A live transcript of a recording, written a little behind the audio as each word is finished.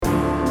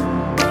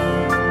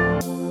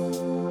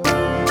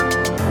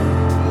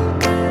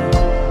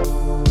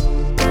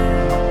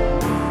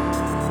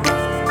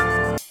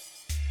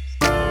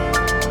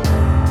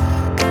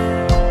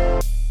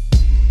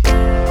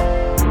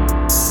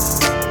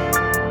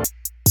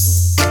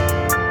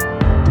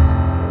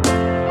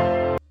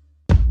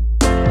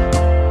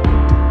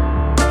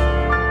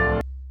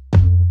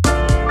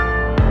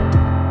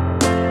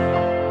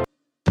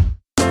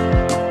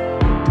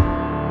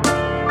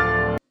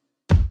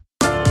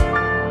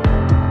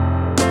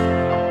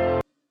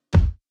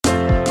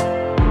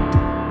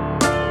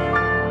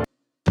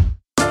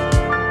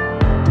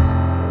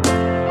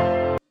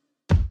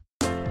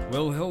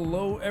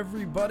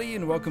everybody,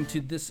 and welcome to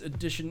this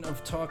edition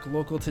of Talk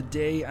Local.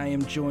 Today, I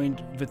am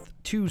joined with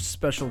two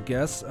special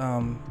guests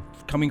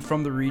coming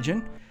from the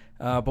region,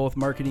 both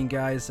marketing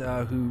guys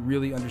who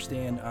really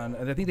understand.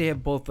 I think they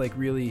have both like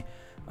really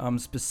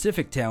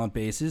specific talent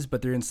bases,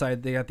 but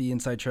they got the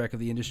inside track of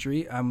the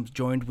industry. I'm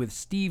joined with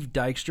Steve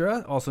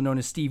Dykstra, also known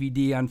as Stevie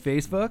D on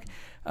Facebook,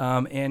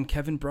 and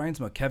Kevin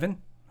Brynsma. Kevin,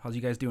 how's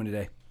you guys doing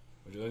today?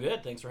 We're doing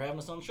good. Thanks for having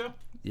us on the show.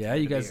 Yeah,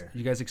 you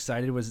guys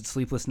excited? Was it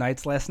sleepless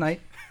nights last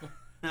night?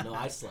 No,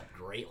 I slept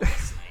great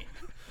last night.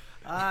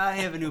 I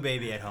have a new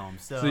baby at home,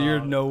 so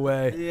you're no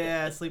way.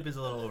 Yeah, sleep is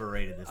a little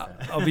overrated this time.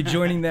 I'll be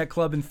joining that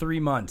club in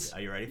 3 months.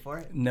 Are you ready for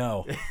it?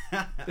 No,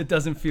 it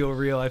doesn't feel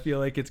real. I feel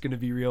like it's going to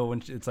be real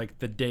when it's like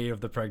the day of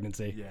the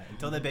pregnancy. Yeah,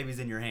 until that baby's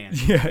in your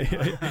hands.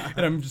 Yeah.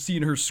 And I'm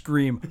seeing her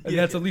scream, and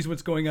that's at least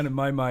what's going on in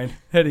my mind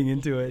heading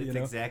into it. It's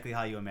exactly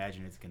how you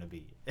imagine it's going to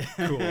be.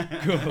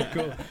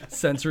 Cool.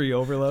 Sensory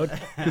overload,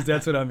 because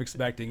that's what I'm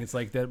expecting. It's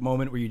like that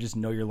moment where you just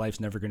know your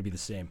life's never going to be the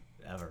same.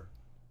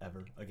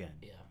 Ever again.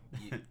 Yeah.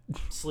 You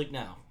sleep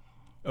now.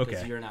 Okay.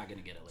 Because you're not going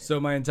to get it later. So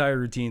my entire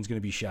routine's going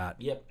to be shot.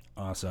 Yep.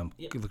 Awesome.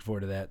 Yep. Look forward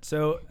to that.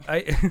 So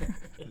I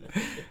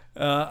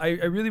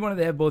really wanted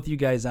to have both you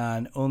guys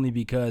on only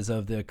because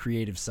of the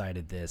creative side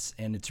of this,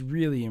 and it's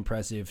really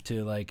impressive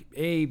to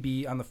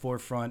be on the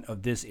forefront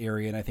of this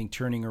area, and I think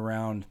turning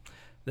around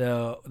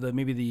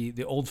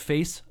the old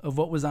face of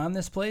what was on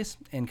this place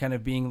and kind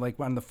of being like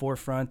on the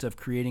forefront of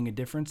creating a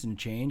difference and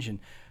change. And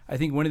I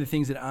think one of the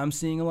things that I'm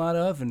seeing a lot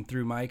of and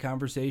through my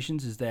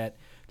conversations is that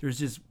there's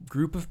this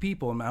group of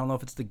people, and I don't know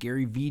if it's the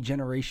Gary V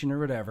generation or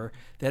whatever,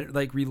 that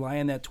like rely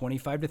on that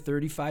 25 to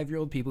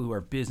 35-year-old people who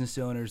are business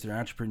owners, they're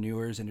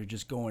entrepreneurs, and they're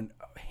just going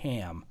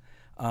ham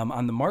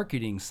on the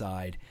marketing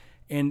side.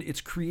 And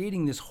it's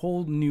creating this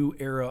whole new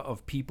era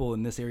of people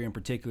in this area in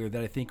particular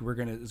that I think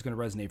is gonna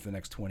resonate for the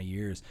next 20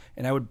 years.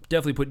 And I would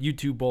definitely put you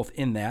two both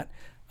in that.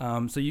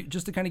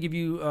 Just to kind of give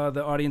you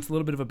the audience a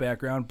little bit of a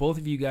background, both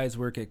of you guys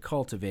work at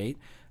Cultivate.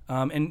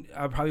 And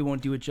I probably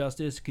won't do it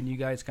justice. Can you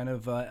guys kind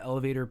of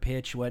elevator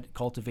pitch what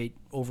Cultivate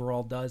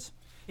overall does?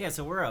 Yeah,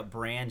 so we're a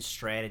brand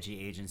strategy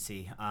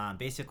agency.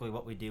 Basically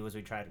what we do is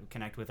we try to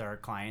connect with our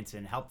clients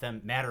and help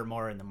them matter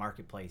more in the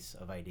marketplace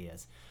of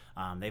ideas.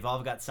 They've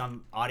all got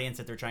some audience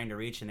that they're trying to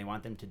reach, and they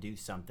want them to do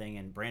something,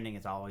 and branding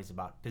is always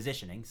about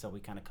positioning. So we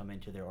kind of come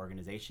into their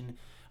organization,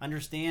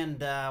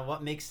 understand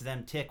what makes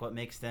them tick, what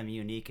makes them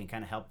unique, and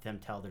kind of help them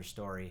tell their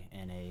story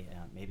in a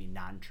maybe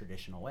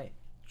non-traditional way.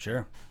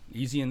 Sure.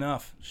 Easy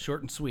enough. Short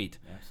and sweet.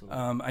 Absolutely.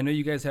 I know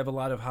you guys have a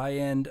lot of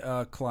high-end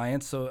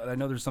clients, so I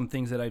know there's some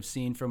things that I've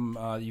seen from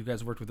you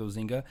guys worked with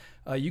Ozinga.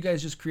 You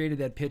guys just created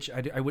that pitch.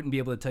 I wouldn't be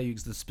able to tell you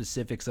the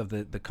specifics of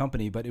the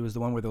company, but it was the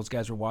one where those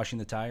guys were washing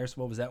the tires.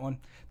 What was that one?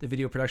 The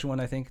video production one,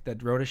 I think,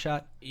 that Rhoda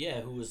shot? Yeah,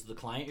 who was the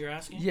client you're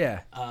asking? Yeah.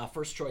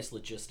 First Choice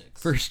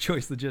Logistics. First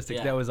Choice Logistics.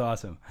 Yeah. That was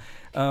awesome.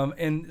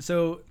 And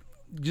so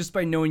just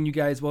by knowing you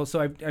guys, well,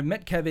 so I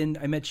met Kevin.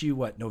 I met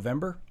you,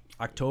 November?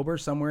 October,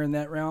 somewhere in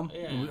that realm,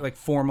 Yeah. like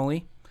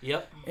formally.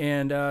 Yep.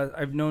 And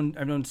I've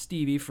known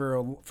Stevie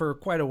for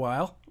quite a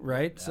while,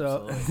 right?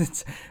 Absolutely.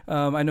 So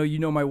I know you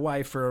know my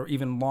wife for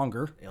even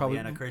longer,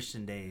 Ileana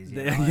Christian days.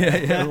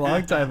 yeah, a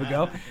long time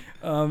ago.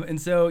 And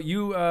so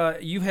you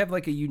have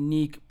like a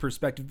unique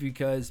perspective,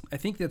 because I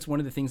think that's one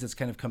of the things that's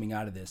kind of coming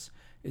out of this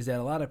is that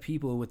a lot of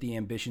people with the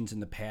ambitions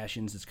and the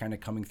passions is kind of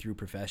coming through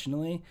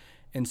professionally.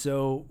 And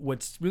so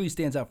what really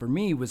stands out for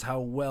me was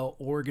how well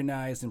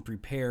organized and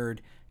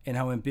prepared and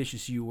how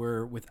ambitious you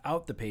were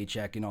without the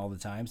paycheck and all the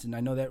times. And I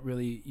know that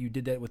really you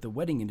did that with the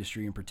wedding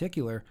industry in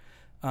particular.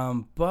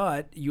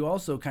 But you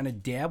also kind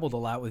of dabbled a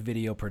lot with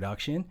video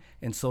production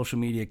and social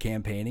media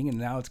campaigning, and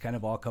now it's kind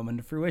of all coming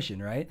to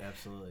fruition, right?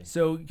 Absolutely.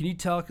 So can you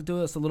talk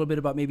to us a little bit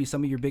about maybe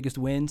some of your biggest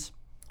wins?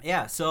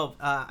 Yeah, so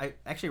I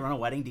actually run a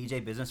wedding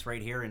DJ business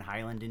right here in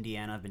Highland,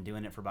 Indiana. I've been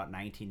doing it for about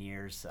 19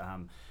 years.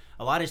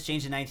 A lot has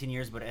changed in 19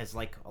 years, but as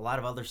like a lot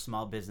of other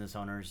small business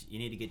owners, you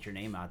need to get your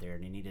name out there,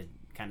 and you need to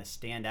kind of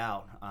stand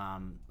out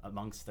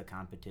amongst the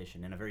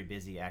competition in a very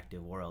busy,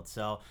 active world.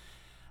 So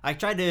I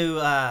tried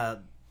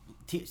to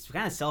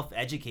kind of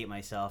self-educate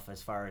myself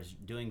as far as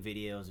doing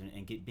videos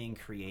and being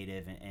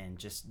creative and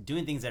just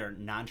doing things that are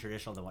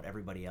non-traditional than what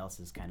everybody else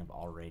is kind of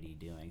already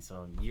doing.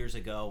 So years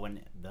ago,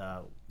 when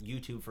the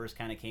YouTube first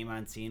kind of came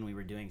on scene, we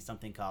were doing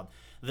something called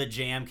the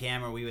Jam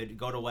Cam, where we would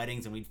go to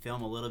weddings and we'd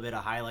film a little bit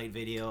of highlight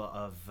video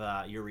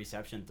of your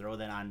reception, throw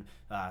that on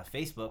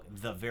Facebook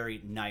the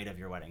very night of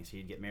your wedding. So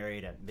you'd get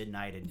married at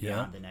midnight, and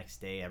beyond the next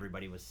day,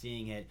 everybody was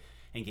seeing it,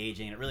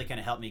 engaging, and it really kind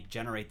of helped me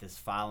generate this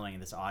following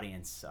and this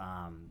audience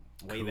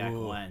way back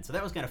when. So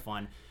that was kind of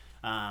fun.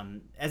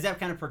 As that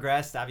kind of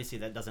progressed, obviously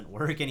that doesn't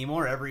work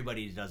anymore.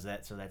 Everybody does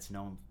that, so that's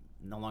no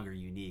longer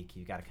unique.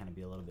 You got to kind of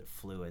be a little bit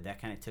fluid. That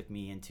kind of took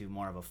me into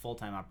more of a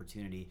full-time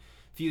opportunity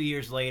a few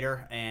years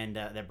later, and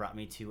that brought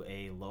me to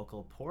a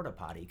local porta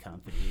potty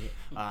company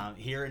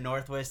here in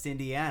Northwest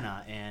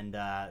Indiana, and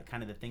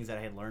kind of the things that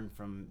I had learned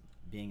from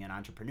being an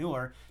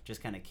entrepreneur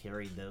just kind of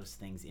carried those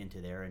things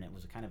into there, and it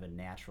was kind of a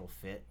natural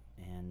fit,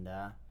 and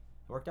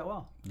worked out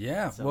well.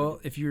 Yeah. So- Well,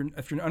 if you're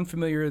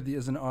unfamiliar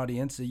as an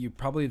audience, you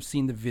probably have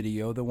seen the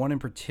video. The one in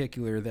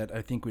particular that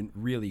I think went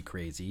really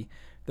crazy.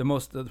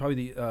 Was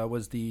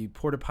the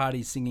Porta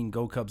Potty singing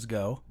 "Go Cubs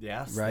Go."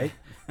 Yes. Right.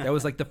 That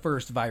was like the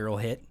first viral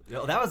hit.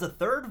 Well, that was a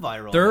third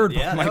viral. Third.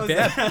 Yeah, My that was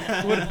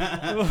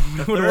bad. the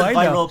What do third I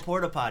know? viral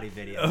porta potty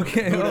video.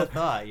 Okay. Who'd well, have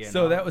thought? You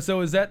so know? that was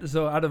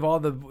so out of all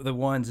the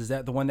ones, is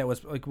that the one that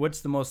was like,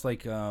 what's the most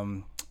like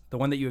the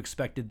one that you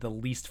expected the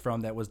least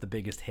from that was the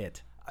biggest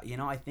hit? You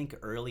know, I think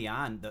early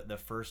on, the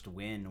first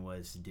win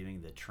was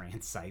doing the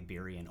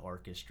Trans-Siberian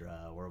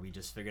Orchestra, where we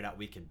just figured out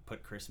we could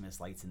put Christmas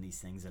lights in these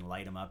things and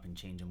light them up and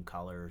change them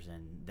colors.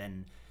 And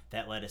then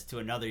that led us to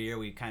another year.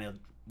 We kind of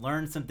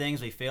learned some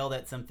things. We failed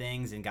at some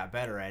things and got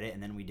better at it.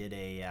 And then we did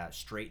a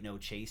Straight No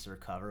Chaser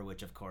cover,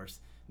 which, of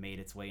course, made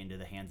its way into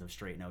the hands of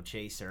Straight No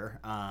Chaser.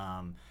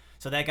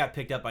 So that got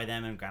picked up by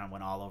them and kind of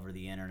went all over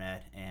the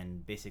internet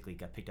and basically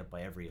got picked up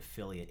by every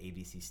affiliate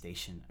ABC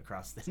station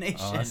across the nation.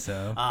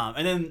 Awesome.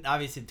 And then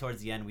obviously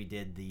towards the end we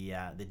did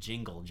the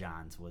Jingle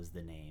Johns was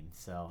the name.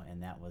 So,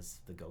 and that was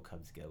the Go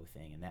Cubs Go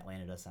thing, and that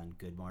landed us on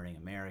Good Morning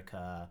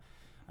America,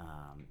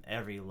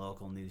 every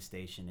local news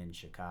station in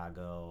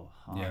Chicago,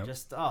 Yep.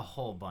 just a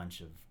whole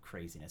bunch of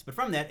craziness. But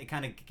from that, it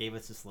kind of gave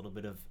us this little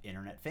bit of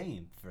internet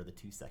fame for the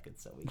 2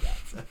 seconds that we got.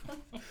 So,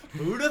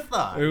 who'd have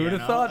thought? Who would you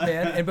have know? thought,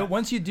 man? But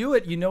once you do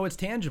it, you know it's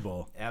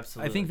tangible.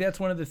 Absolutely. I think that's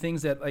one of the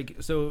things that, like,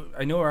 so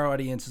I know our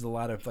audience is a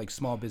lot of like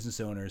small business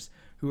owners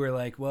who are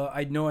like, well,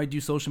 I know I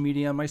do social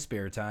media on my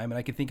spare time, and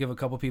I can think of a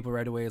couple people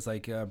right away. It's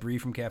like Bree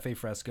from Cafe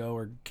Fresco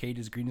or Kate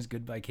is Green is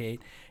Good by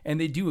Kate, and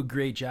they do a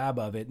great job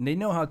of it, and they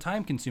know how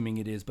time consuming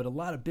it is. But a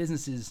lot of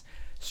businesses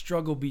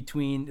struggle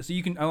between, so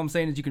you can, all I'm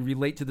saying is you can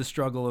relate to the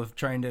struggle of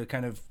trying to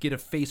kind of get a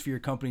face for your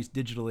companies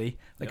digitally,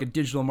 like a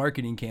digital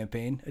marketing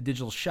campaign, a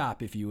digital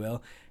shop, if you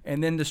will,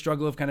 and then the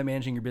struggle of kind of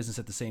managing your business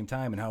at the same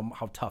time and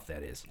how tough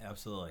that is.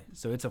 Absolutely.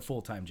 So it's a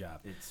full-time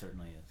job. It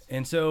certainly is.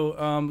 And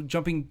so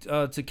jumping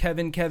to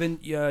Kevin,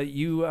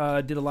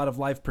 you did a lot of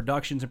live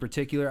productions in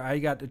particular. I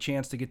got a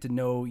chance to get to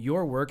know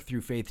your work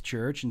through Faith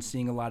Church and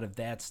seeing a lot of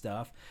that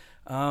stuff.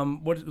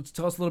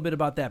 Tell us a little bit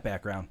about that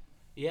background.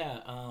 Yeah,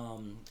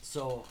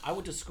 so I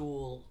went to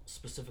school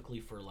specifically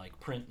for like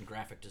print and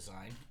graphic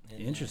design. And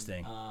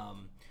Interesting.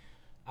 Then,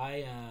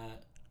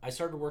 I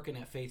started working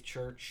at Faith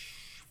Church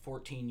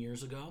 14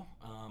 years ago.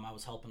 I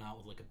was helping out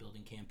with like a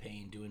building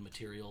campaign, doing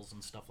materials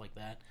and stuff like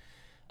that.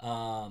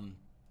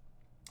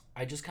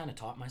 I just kind of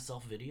taught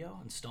myself video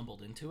and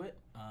stumbled into it.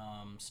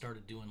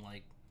 Started doing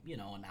like,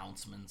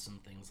 announcements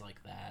and things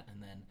like that.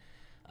 And then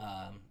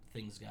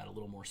things got a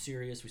little more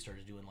serious. We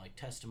started doing like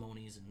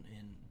testimonies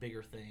and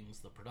bigger things.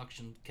 The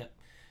production kept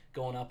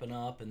going up and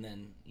up. And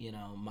then,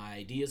 my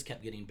ideas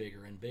kept getting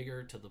bigger and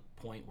bigger to the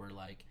point where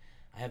like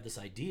I have this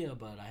idea,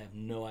 but I have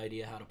no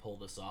idea how to pull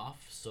this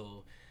off.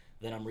 So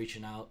then I'm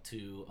reaching out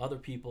to other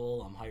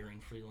people. I'm hiring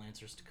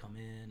freelancers to come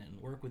in and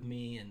work with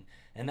me.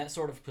 And that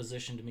sort of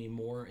positioned me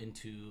more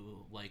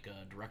into like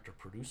a director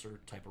producer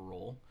type of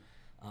role.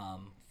 I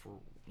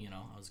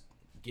was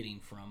getting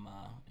from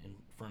in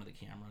front of the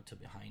camera to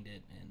behind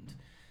it and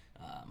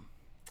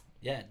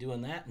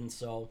doing that. And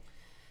so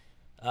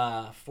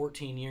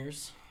 14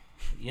 years,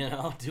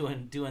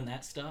 doing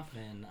that stuff.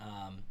 And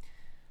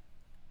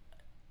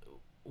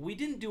we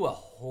didn't do a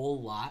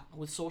whole lot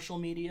with social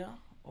media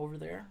over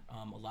there.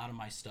 A lot of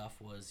my stuff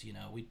was,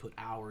 we'd put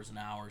hours and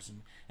hours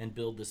and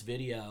build this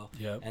video.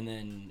 Yep. And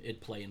then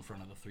it'd play in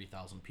front of the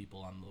 3,000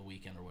 people on the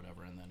weekend or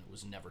whatever, and then it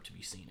was never to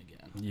be seen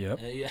again.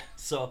 Yep.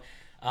 So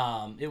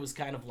it was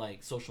kind of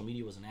like social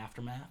media was an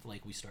aftermath.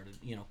 Like we started,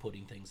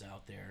 putting things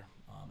out there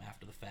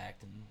after the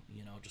fact and,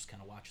 just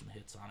kind of watching the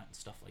hits on it and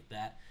stuff like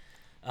that.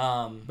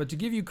 But to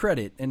give you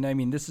credit, and I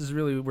mean, this is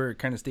really where it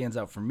kind of stands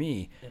out for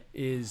me,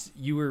 is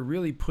you were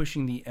really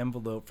pushing the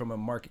envelope from a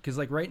market. Because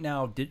like right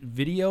now,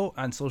 video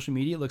on social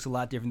media looks a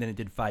lot different than it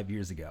did 5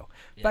 years ago.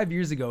 Yeah. 5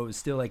 years ago, it was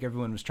still like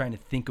everyone was trying to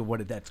think of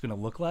what that's going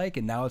to look like.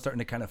 And now it's starting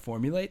to kind of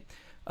formulate.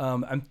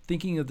 I'm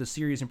thinking of the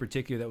series in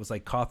particular that was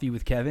like Coffee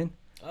with Kevin.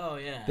 Oh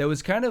yeah. That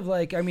was kind of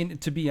like, I mean,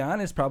 to be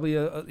honest, probably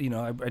I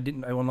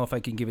don't know if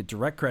I can give it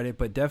direct credit,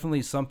 but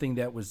definitely something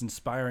that was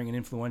inspiring and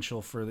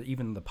influential for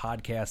even the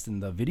podcast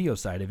and the video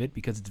side of it,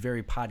 because it's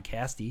very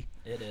podcasty.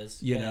 It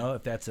is. You know,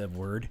 if that's a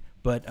word.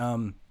 But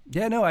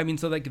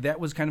so like that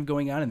was kind of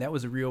going on, and that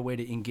was a real way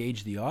to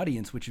engage the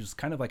audience, which was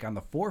kind of like on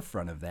the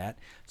forefront of that.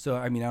 So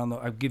I mean, I don't know,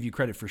 I'll give you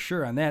credit for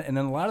sure on that. And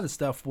then a lot of the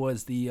stuff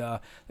was the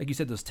like you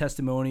said, those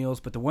testimonials,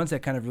 but the ones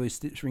that kind of really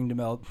ring the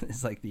bell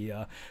is like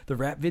the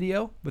rap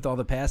video with all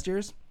the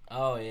pastors.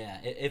 Oh yeah,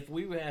 if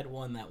we had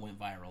one that went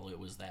viral, it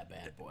was that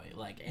bad boy.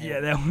 Like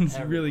that one's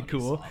really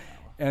cool. Saw that one.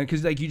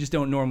 Because like you just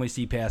don't normally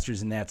see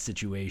pastors in that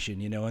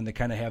situation, and to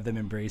kind of have them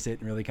embrace it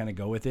and really kind of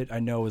go with it. I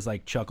know it was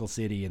like Chuckle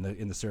City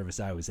in the service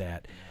I was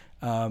at,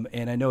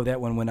 and I know that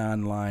one went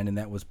online and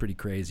that was pretty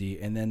crazy.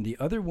 And then the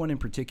other one in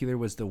particular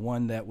was the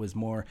one that was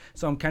more.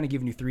 So I'm kind of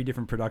giving you 3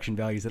 different production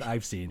values that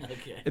I've seen.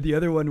 Okay. The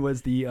other one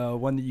was the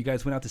one that you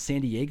guys went out to San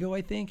Diego,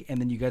 I think,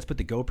 and then you guys put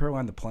the GoPro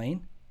on the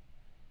plane,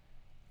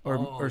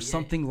 or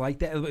something like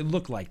that. It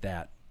looked like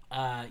that.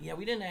 Yeah,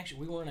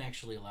 we weren't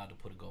actually allowed to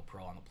put a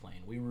GoPro on the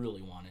plane. We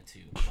really wanted to,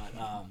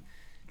 but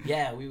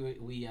yeah,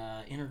 we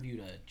interviewed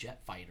a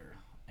jet fighter,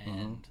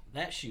 and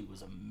that shoot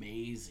was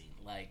amazing.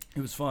 Like,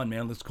 It was fun,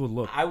 man. It's cool to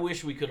look. I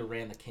wish we could have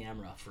ran the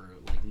camera for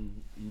like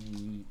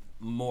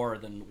more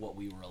than what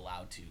we were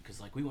allowed to, because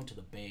like we went to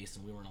the base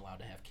and we weren't allowed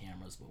to have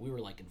cameras, but we were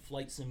like in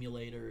flight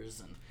simulators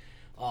and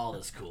all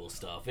this cool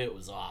stuff. It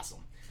was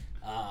awesome.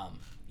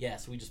 Yeah,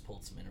 so we just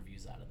pulled some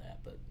interviews out of that,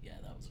 but yeah,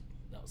 that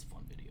was a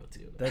fun video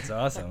too. That's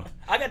awesome.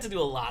 I got to do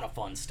a lot of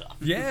fun stuff.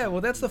 Yeah,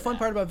 well, that's the fun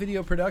part about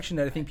video production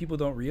that I think people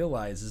don't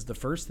realize is the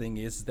first thing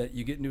is that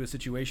you get into a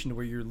situation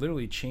where you're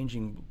literally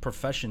changing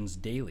professions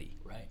daily.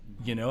 Right.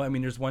 You know, I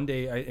mean, there's one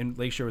day, and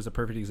Lakeshore was a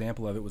perfect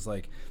example of it, was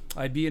like,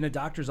 I'd be in a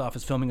doctor's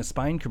office filming a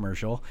spine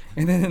commercial,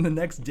 and then the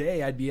next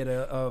day I'd be at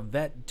a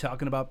vet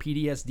talking about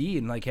PTSD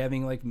and like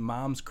having like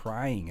moms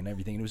crying and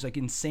everything. And it was like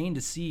insane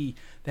to see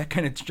that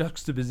kind of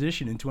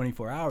juxtaposition in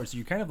 24 hours. So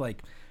you're kind of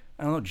like,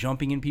 I don't know,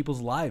 jumping in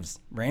people's lives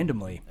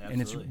randomly. Absolutely.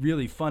 And it's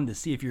really fun to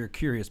see if you're a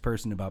curious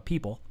person about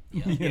people.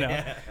 Yeah. You know,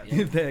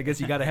 Yeah. I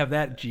guess you got to have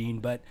that gene.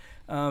 But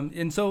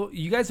and so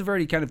you guys have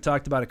already kind of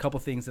talked about a couple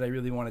things that I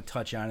really want to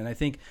touch on. And I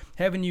think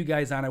having you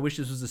guys on, I wish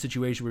this was a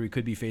situation where we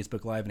could be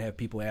Facebook Live and have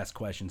people ask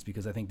questions,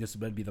 because I think this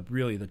would be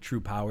really the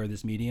true power of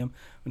this medium.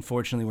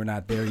 Unfortunately, we're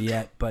not there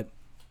yet, but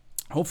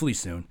hopefully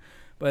soon.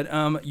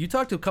 But you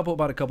talked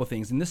about a couple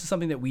things, and this is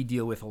something that we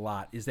deal with a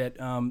lot, is that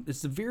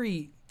it's a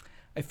very,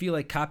 I feel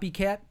like,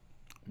 copycat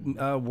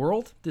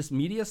world, this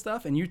media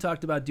stuff. And you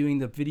talked about doing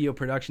the video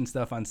production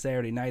stuff on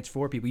Saturday nights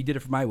for people. You did it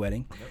for my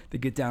wedding, the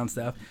get down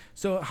stuff.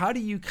 So how do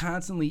you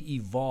constantly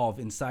evolve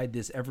inside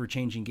this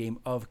ever-changing game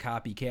of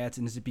copycats?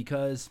 And is it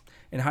because,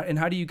 and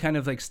how do you kind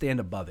of like stand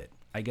above it,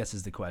 I guess,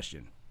 is the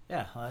question.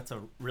 Yeah, well, that's a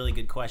really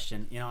good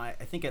question. You know, I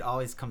think it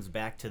always comes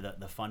back to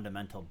the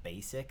fundamental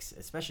basics,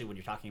 especially when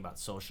you're talking about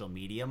social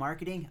media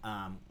marketing.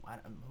 A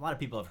lot of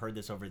people have heard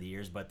this over the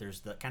years, but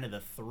there's the kind of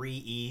the 3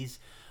 E's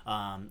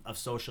of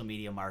social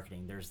media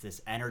marketing. There's this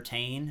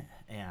entertain,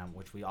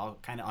 which we all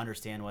kind of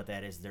understand what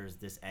that is. There's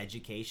this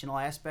educational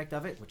aspect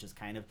of it, which is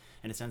kind of,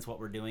 in a sense, what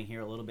we're doing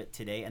here a little bit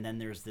today. And then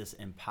there's this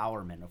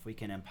empowerment. If we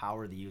can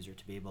empower the user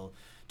to be able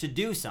to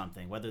do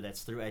something, whether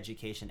that's through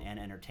education and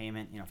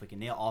entertainment, you know, if we can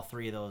nail all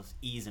 3 of those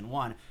E's in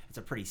one, it's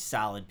a pretty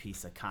solid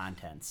piece of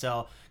content.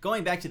 So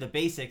going back to the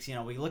basics, you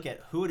know, we look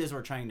at who it is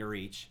we're trying to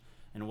reach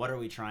and what are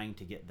we trying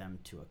to get them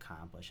to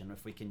accomplish. And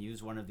if we can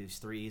use one of these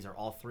 3's or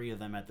all 3 of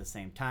them at the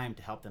same time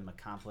to help them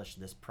accomplish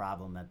this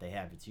problem that they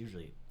have, it's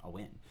usually a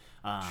win.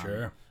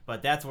 Sure.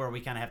 But that's where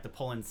we kind of have to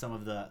pull in some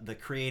of the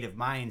creative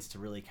minds to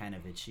really kind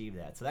of achieve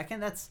that. So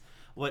that's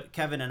what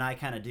Kevin and I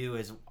kind of do,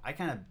 is I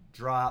kind of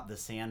draw out the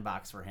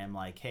sandbox for him,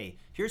 like, hey,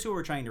 here's who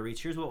we're trying to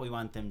reach. Here's what we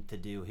want them to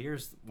do.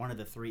 Here's one of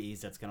the 3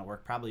 E's that's going to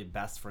work probably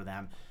best for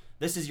them.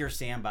 This is your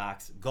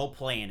sandbox. Go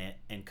play in it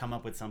and come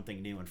up with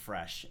something new and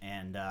fresh.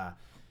 And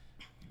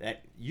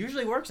that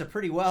usually works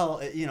pretty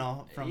well, you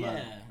know.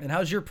 And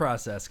how's your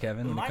process,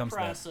 Kevin, when My it comes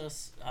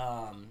process,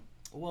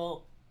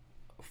 well,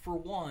 for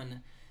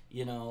one,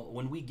 you know,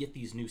 when we get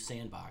these new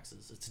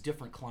sandboxes, it's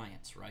different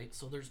clients, right?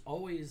 So there's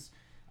always,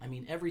 I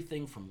mean,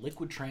 everything from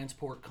liquid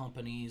transport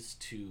companies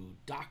to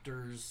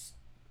doctors,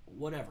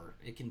 whatever.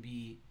 It can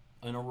be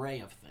an array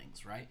of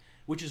things, right?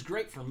 Which is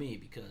great for me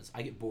because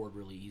I get bored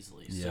really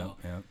easily. to that? So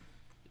Yeah.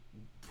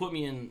 put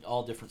me in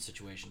all different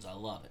situations. I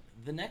love it.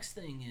 The next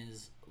thing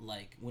is,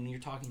 like, when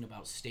you're talking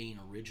about staying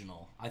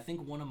original, I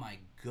think one of my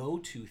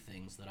go-to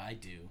things that I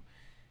do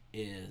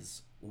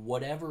is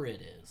whatever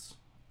it is,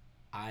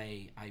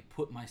 I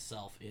put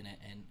myself in it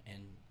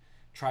and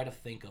try to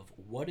think of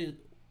what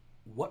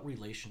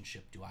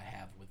relationship do I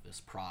have with this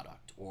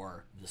product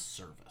or this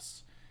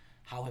service?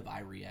 How have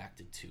I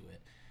reacted to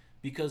it?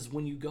 Because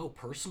when you go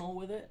personal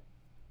with it,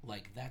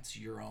 like, that's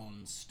your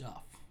own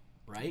stuff,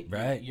 right?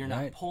 Right, You're not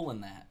right.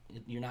 pulling that.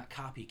 You're not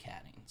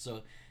copycatting.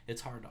 So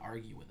it's hard to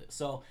argue with it.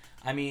 So,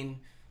 I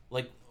mean,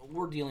 like,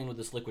 we're dealing with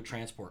this liquid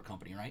transport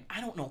company, right? I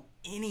don't know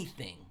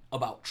anything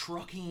about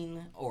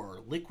trucking or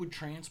liquid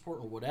transport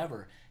or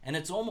whatever. And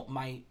it's almost,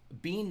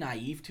 being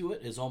naive to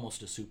it is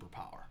almost a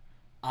superpower,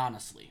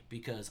 honestly,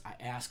 because I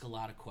ask a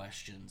lot of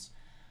questions.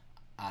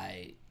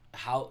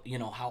 How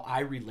I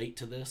relate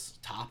to this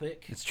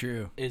topic It's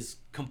true. is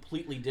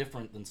completely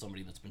different than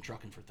somebody that's been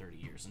trucking for 30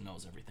 years and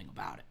knows everything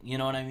about it. You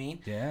know what I mean?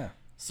 Yeah.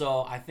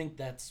 So I think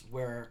that's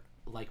where,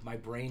 like, my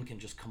brain can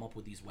just come up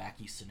with these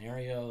wacky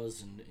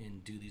scenarios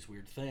and do these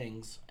weird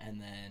things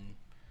and then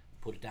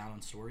put it down on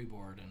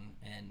storyboard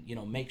and you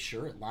know, make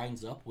sure it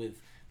lines up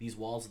with these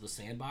walls of the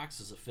sandbox.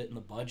 Does it fit in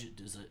the budget?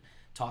 Does it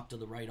talk to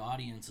the right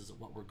audience? Is it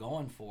what we're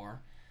going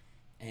for?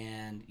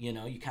 And, you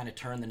know, you kind of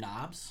turn the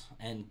knobs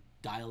and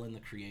dial in the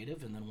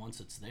creative, and then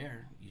once it's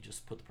there, you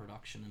just put the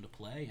production into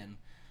play and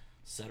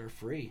set her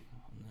free,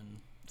 and then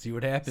See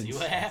what happens. see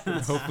what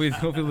happens. hopefully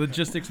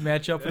logistics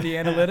match up with the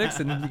analytics,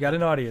 and you got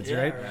an audience,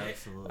 Yeah, right? right.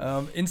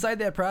 Absolutely. Inside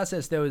that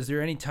process, though, is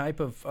there any type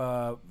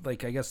of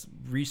like, I guess,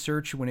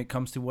 research when it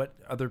comes to what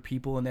other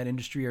people in that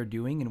industry are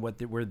doing and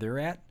where they're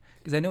at?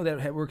 because I know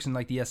that works in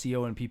like the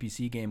SEO and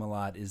PPC game a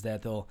lot, is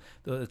that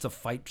it's a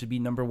fight to be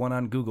number one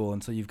on Google,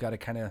 and so you've got to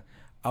kind of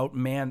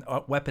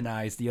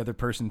weaponize the other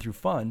person through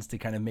funds to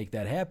kind of make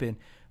that happen.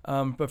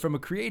 But from a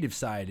creative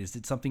side, is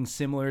it something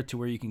similar to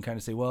where you can kind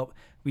of say, well,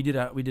 we did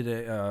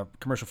a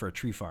commercial for a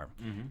tree farm,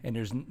 and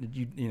there's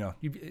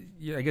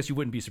I guess you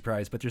wouldn't be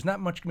surprised, but there's not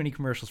many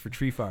commercials for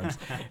tree farms,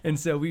 and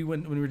so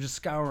when we were just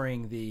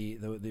scouring the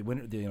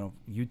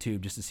YouTube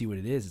just to see what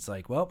it is, it's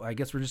like, well, I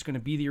guess we're just going to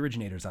be the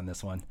originators on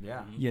this one.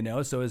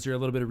 Yeah. So is there a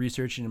little bit of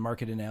research and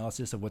market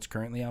analysis of what's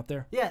currently out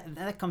there? Yeah, and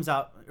that comes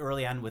out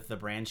early on with the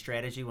brand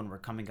strategy when we're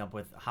coming up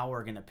with how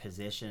we're going to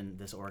position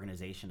this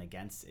organization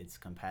against its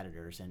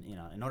competitors, and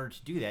in order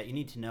to do that, you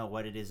need to know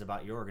what it is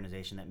about your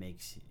organization that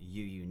makes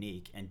you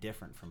unique and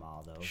different from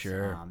all those.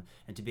 Sure.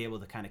 And to be able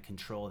to kind of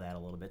control that a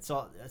little bit.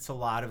 So it's a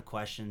lot of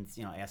questions,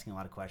 asking a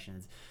lot of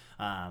questions.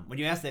 When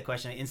you asked that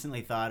question, I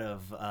instantly thought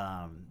of,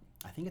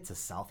 I think it's a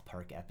South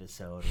Park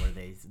episode where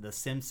the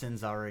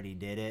Simpsons already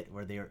did it,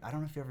 where I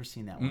don't know if you've ever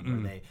seen that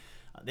one, where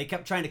they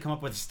kept trying to come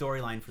up with a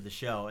storyline for the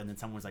show, and then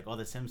someone's like, oh,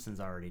 the Simpsons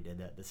already did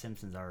that. The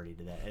Simpsons already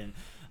did that. And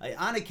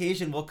on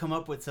occasion, we'll come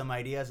up with some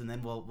ideas, and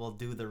then we'll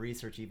do the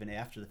research even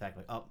after the fact,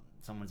 like, oh,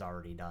 someone's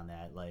already done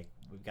that. Like,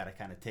 we've got to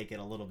kind of take it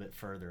a little bit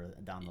further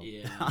down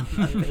the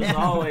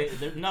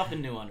there's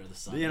nothing new under the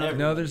sun.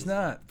 No, there's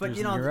not. But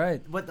you're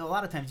right. But a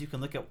lot of times you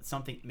can look at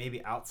something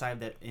maybe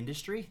outside that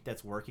industry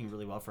that's working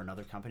really well for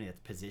another company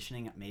that's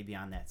positioning it maybe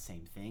on that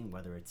same thing,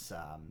 whether it's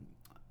a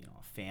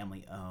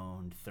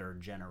family-owned,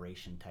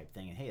 third-generation type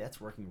thing, and hey, that's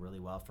working really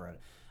well for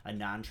a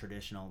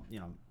non-traditional,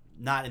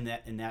 not in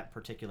that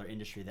particular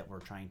industry that we're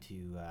trying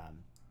to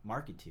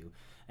market to,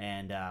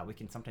 and we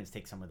can sometimes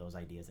take some of those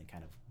ideas and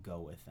kind of go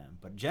with them.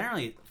 But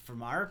generally,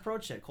 from our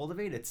approach at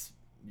Cultivate, it's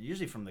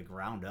usually from the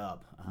ground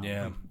up.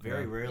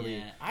 Very rarely.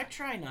 Yeah, I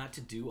try not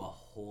to do a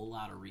whole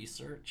lot of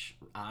research,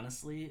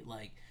 honestly.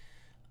 Like,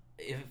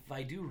 if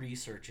I do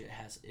research,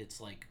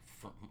 it's like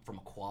from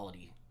a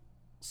quality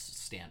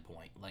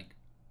standpoint, like,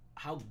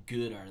 how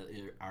good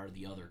are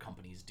the other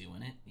companies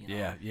doing it?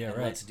 Yeah, and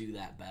right. Let's do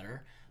that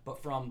better.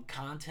 But from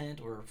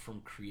content or from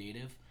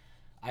creative,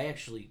 I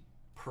actually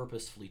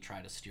purposefully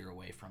try to steer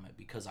away from it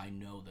because I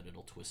know that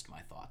it'll twist my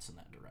thoughts in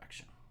that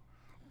direction.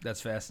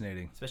 That's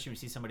fascinating. Especially when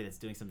you see somebody that's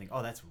doing something,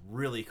 oh, that's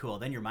really cool.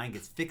 Then your mind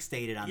gets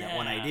fixated on that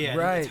one idea.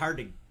 Right. It's hard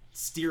to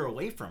steer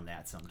away from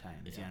that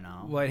sometimes,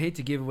 Well, I'd hate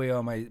to give away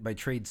all my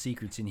trade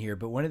secrets in here,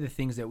 but one of the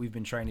things that we've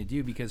been trying to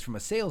do, because from a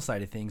sales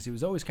side of things, it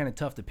was always kind of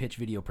tough to pitch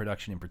video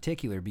production in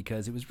particular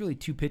because it was really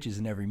 2 pitches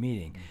in every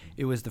meeting.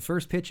 It was the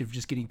first pitch of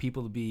just getting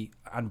people to be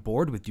on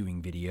board with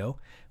doing video,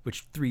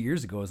 which 3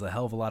 years ago was a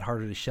hell of a lot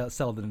harder to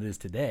sell than it is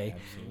today.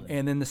 Absolutely.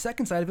 And then the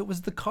second side of it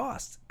was the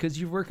cost,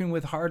 because you're working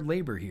with hard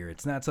labor here.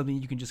 It's not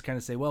something you can just kind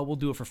of say, well, we'll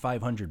do it for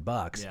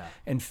 $500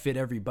 and fit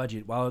every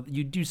budget. While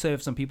you do say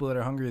have some people that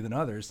are hungrier than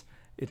others,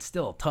 it's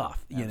still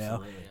tough,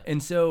 Absolutely.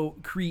 And so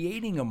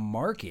creating a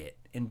market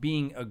and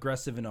being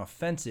aggressive and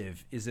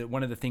offensive is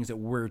one of the things that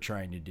we're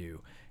trying to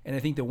do. And I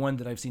think the one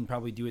that I've seen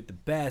probably do it the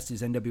best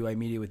is NWI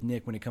Media with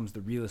Nick when it comes to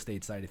the real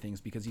estate side of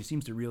things, because he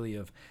seems to really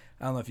have,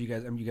 I don't know if you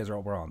guys, we're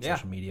all on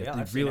social media.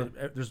 Yeah,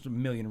 there's a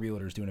million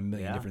realtors doing a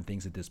million different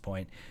things at this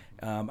point.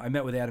 I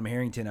met with Adam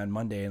Harrington on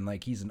Monday,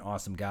 and he's an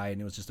awesome guy,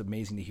 and it was just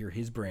amazing to hear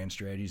his brand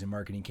strategies and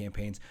marketing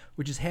campaigns,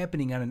 which is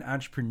happening on an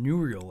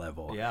entrepreneurial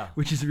level,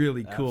 which is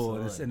really cool.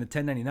 And a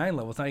 1099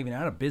 level. It's not even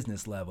on a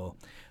business level.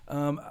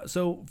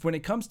 So when it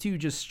comes to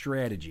just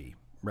strategy,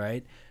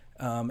 right?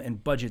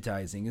 And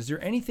budgetizing, is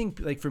there anything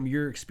from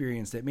your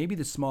experience that maybe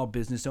the small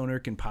business owner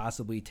can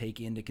possibly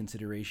take into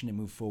consideration and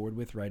move forward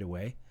with right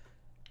away?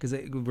 Because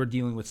we're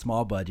dealing with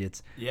small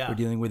budgets. Yeah. We're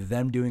dealing with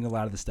them doing a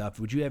lot of the stuff.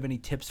 Would you have any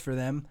tips for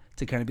them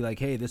to kind of be like,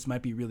 hey, this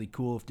might be really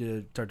cool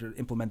to start to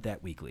implement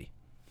that weekly?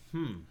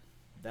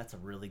 That's a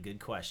really good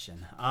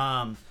question.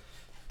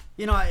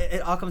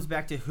 It all comes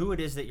back to who it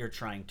is that you're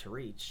trying to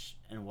reach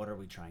and what are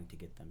we trying to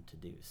get them to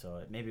do.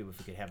 So maybe if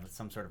we could have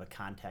some sort of a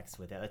context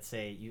with that. Let's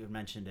say you had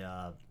mentioned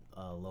a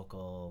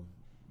local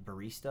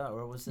barista,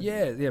 or was it?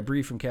 Yeah,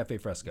 Bree from Cafe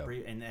Fresco.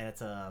 And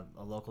that's a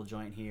local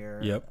joint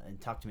here. Yep.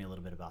 And talk to me a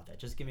little bit about that.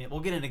 Just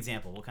we'll get an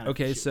example. We'll kind of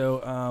Okay,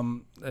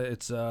 so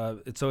it's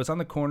on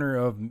the corner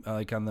of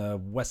on the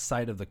west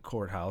side of the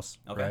courthouse,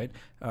 right?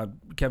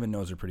 Kevin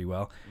knows her pretty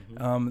well.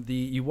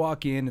 You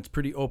walk in, it's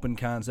pretty open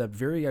concept,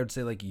 very, I would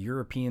say,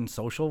 European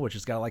social, which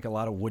has got a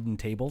lot of wooden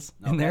tables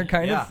in there,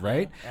 kind of,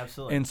 right? Yeah,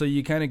 absolutely. And so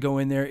you kind of go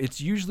in there.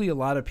 It's usually a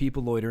lot of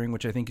people loitering,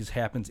 which I think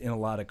happens in a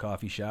lot of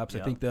coffee shops.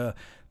 I think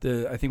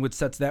I think what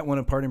sets that one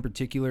apart in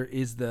particular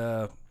is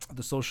the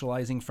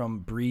socializing from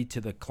Bree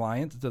to the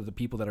client, to the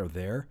people that are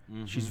there.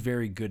 She's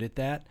very good at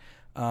that.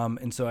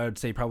 And so I would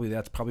say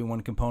that's probably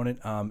one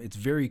component. It's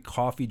very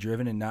coffee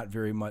driven and not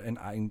very much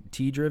and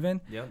tea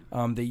driven. Yep.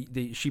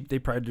 They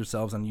pride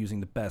themselves on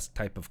using the best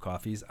type of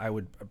coffees. I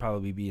would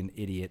probably be an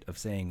idiot of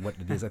saying what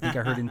it is. I think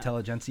I heard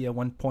Intelligentsia at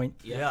one point.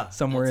 Yeah.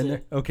 Somewhere in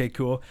there. Okay,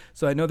 cool.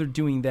 So I know they're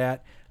doing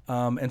that.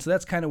 And so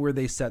that's kind of where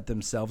they set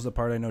themselves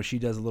apart. I know she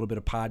does a little bit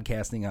of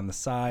podcasting on the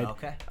side.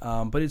 Okay.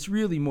 But it's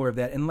really more of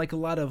that. And like a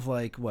lot of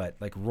like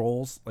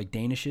rolls, like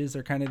Danishes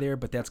are kind of there,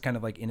 but that's kind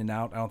of like in and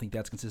out. I don't think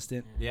that's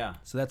consistent. Yeah.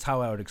 So that's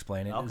how I would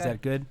explain it. Okay. Is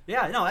that good?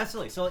 Yeah, no,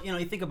 absolutely. So,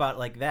 you think about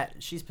like that,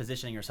 she's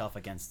positioning herself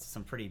against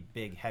some pretty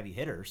big, heavy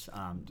hitters.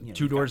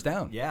 Two doors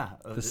down. Yeah.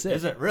 The SIP.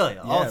 Is it really?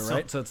 Yeah,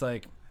 right? So it's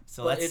like...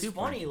 So but that's it's super.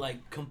 funny,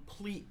 like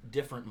complete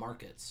different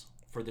markets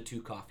for the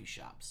two coffee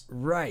shops.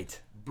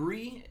 Right.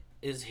 Bree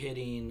is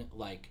hitting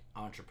like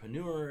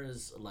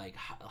entrepreneurs, like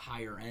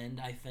higher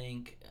end, I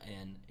think,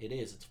 and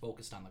it's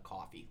focused on the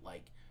coffee.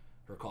 Like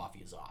her coffee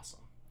is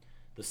awesome.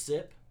 The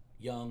SIP,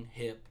 young,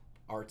 hip,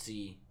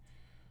 artsy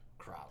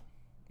crowd.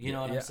 You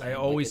know what I'm saying? I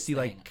always it's see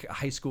the like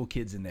high school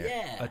kids in there.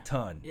 Yeah. A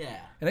ton. Yeah.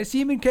 And I see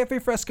them in Cafe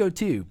Fresco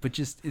too, but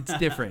just it's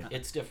different.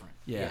 It's different.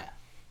 Yeah. Yeah.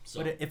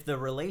 So, But if the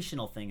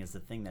relational thing is the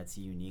thing that's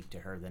unique to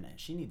her, then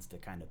she needs to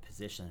kind of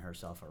position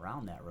herself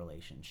around that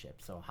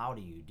relationship. So how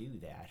do you do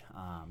that?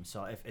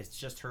 So if it's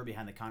just her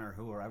behind the counter,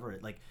 whoever,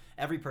 like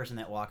every person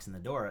that walks in the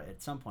door, at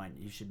some point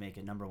you should make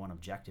it number one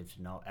objective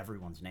to know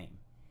everyone's name.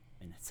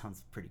 And it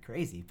sounds pretty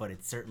crazy, but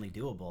it's certainly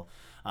doable.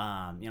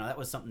 That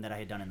was something that I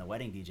had done in the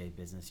wedding DJ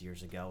business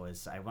years ago.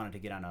 Is I wanted to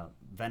get on a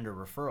vendor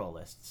referral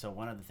list. So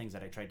one of the things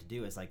that I tried to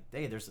do is like,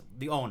 hey, there's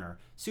the owner.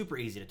 Super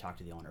easy to talk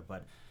to the owner,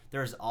 but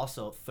there's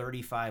also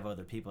 35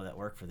 other people that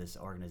work for this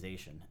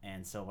organization.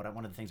 And so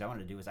one of the things I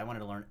wanted to do is I wanted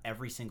to learn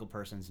every single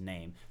person's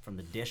name, from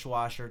the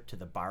dishwasher to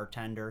the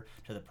bartender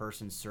to the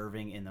person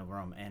serving in the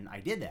room. And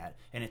I did that,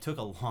 and it took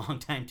a long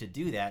time to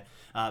do that.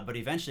 But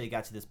eventually it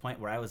got to this point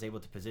where I was able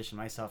to position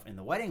myself in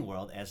the wedding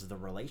world as the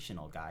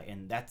relational guy.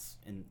 And that's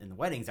in the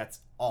weddings, that's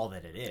all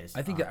that it is.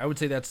 I think I would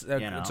say that's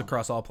it's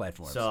across all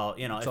platforms. So,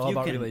 it's if all you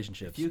about can,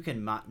 relationships. If you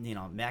can,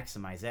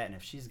 maximize that, and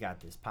if she's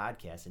got this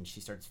podcast and she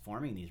starts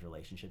forming these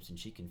relationships and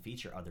she can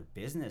feature other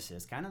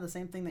businesses, kind of the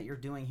same thing that you're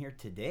doing here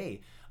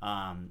today,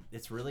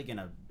 it's really going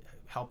to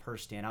help her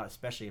stand out,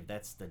 especially if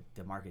that's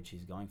the market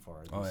she's going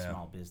for, these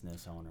small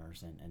business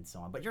owners and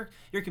so on. But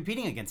you're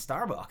competing against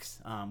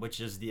Starbucks,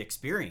 which is the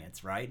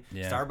experience, right?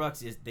 Yeah.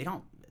 Starbucks is,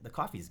 the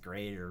coffee's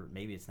great, or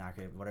maybe it's not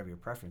great, whatever your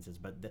preference is,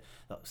 but the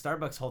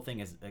Starbucks whole thing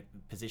is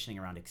positioning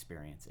around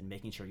experience and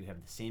making sure you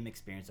have the same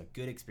experience, a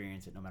good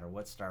experience, no matter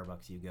what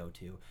Starbucks you go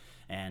to,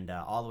 and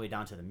all the way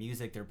down to the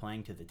music they're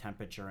playing, to the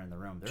temperature in the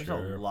room. There's a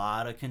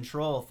lot of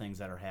control things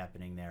that are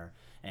happening there,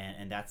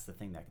 and that's the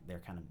thing that they're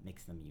kind of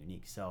makes them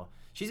unique. So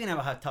she's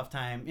gonna have a tough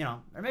time,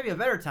 or maybe a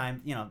better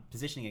time,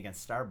 positioning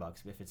against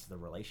Starbucks if it's the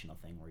relational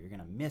thing, where you're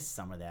gonna miss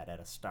some of that at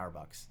a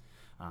Starbucks.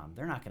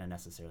 They're not going to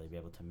necessarily be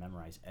able to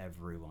memorize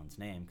everyone's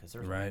name because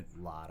there's a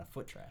lot of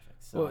foot traffic.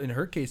 So. Well, in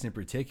her case in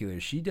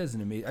particular, she does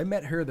an amazing. I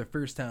met her the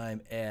first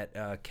time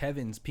at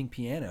Kevin's Pink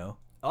Piano.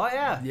 Oh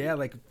yeah, yeah,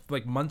 like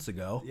months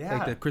ago,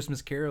 like the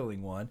Christmas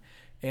caroling one.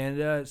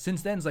 And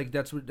since then,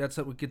 that's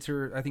what gets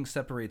her. I think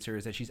separates her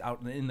is that she's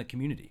out in the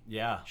community.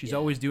 Yeah, she's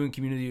always doing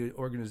community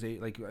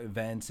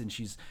events, and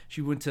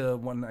she went to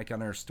one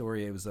on her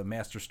story. It was a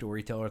master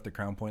storyteller at the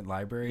Crown Point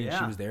Library, and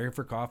she was there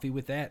for coffee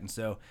with that. And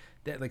so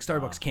that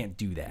Starbucks can't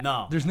do that.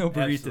 No, there's no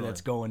barista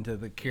that's going to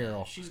the carol.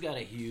 Yeah, she's got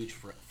a huge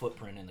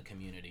footprint in the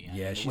community.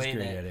 She's great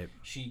at it.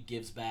 She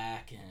gives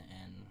back,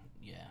 and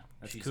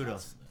that's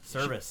kudos.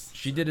 Service.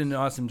 She did an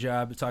awesome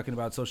job talking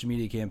about social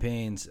media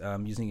campaigns.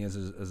 Using it as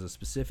a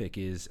specific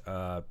is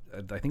I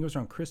think it was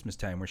around Christmas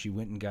time where she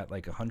went and got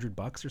like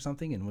 $100 or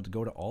something and went to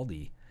go to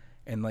Aldi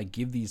and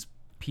give these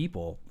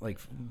people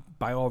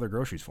buy all their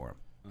groceries for them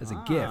as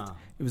a gift.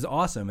 It was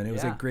awesome, and it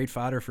was great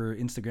fodder for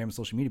Instagram and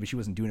social media. But she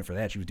wasn't doing it for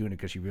that; she was doing it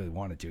because she really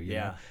wanted to.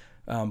 You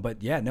know?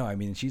 But I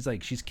mean,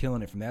 she's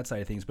killing it from that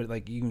side of things. But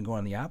you can go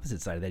on the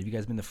opposite side of that. Have you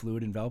guys been to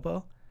Fluid in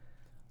Valpo?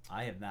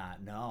 I have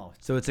not, no.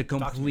 So it's a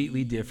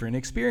completely different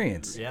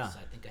experience. Yeah.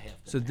 I think I have.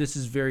 So this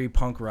is very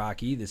punk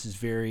rocky. This is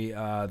very,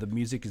 the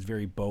music is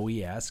very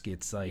Bowie-esque.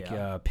 It's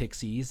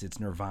Pixies, it's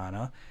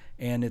Nirvana,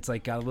 and it's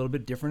got a little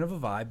bit different of a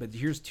vibe, but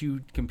here's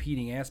two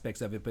competing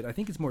aspects of it, but I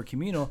think it's more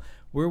communal.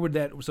 How would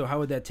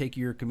that take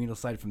your communal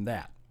side from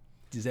that?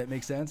 Does that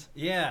make sense?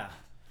 Yeah.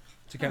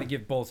 To kind of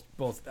give both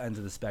ends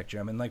of the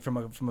spectrum. And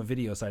from a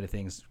video side of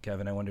things,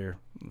 Kevin, I wonder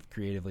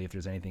creatively if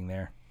there's anything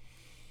there.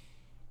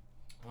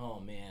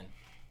 Oh, man.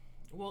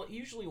 Well,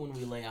 usually when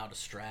we lay out a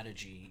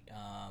strategy,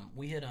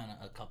 we hit on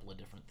a couple of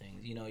different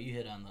things. You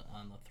hit on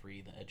the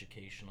three: the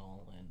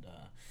educational and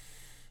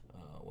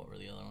what were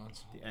the other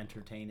ones? The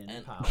entertain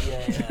and power.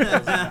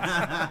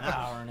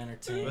 Power and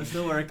entertain. We'll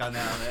still work on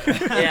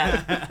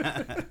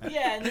that.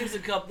 Yeah, and there's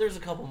a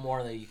couple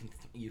more that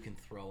you can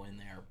throw in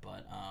there.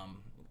 But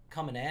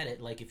coming at it,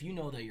 if you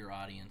know that your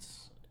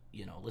audience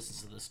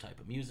listens to this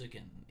type of music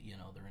and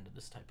they're into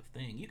this type of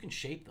thing, you can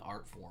shape the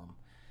art form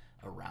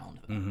around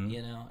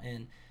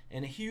them.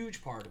 And a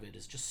huge part of it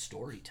is just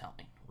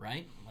storytelling,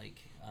 right?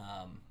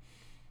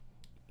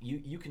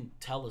 You can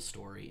tell a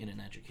story in an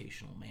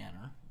educational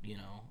manner,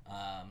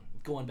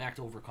 going back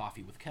to Over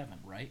Coffee with Kevin,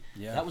 right?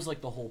 Yeah. That was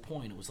the whole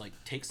point. It was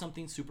take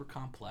something super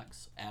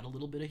complex, add a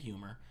little bit of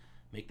humor,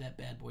 make that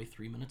bad boy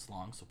 3 minutes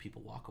long so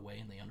people walk away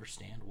and they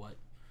understand what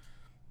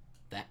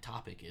that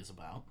topic is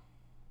about,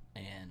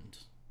 and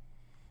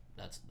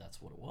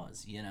that's what it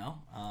was, you know.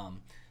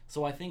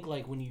 So I think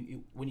like when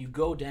you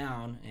go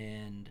down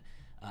and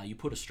you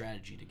put a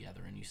strategy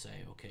together and you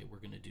say, okay, we're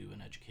going to do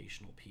an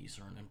educational piece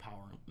or an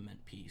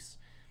empowerment piece,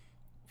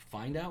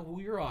 find out who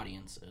your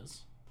audience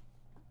is,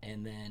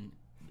 and then,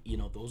 you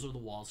know, those are the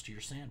walls to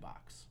your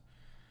sandbox,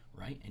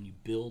 right? And you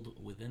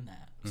build within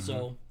that.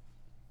 So,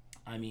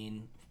 I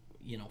mean,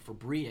 you know, for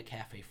Bree at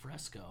Cafe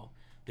Fresco,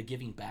 the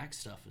giving back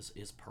stuff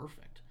is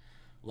perfect.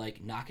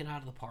 Like, knock it out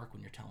of the park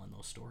when you're telling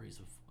those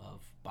stories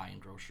of buying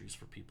groceries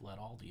for people at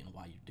Aldi and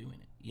why you're doing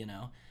it, you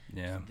know?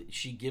 Yeah.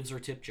 She gives her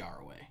tip jar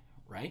away,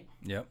 right?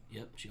 Yep.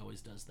 She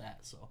always does that.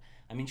 So,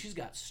 I mean, she's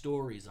got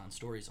stories on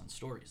stories on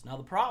stories. Now,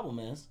 the problem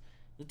is,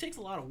 it takes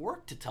a lot of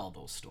work to tell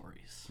those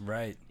stories.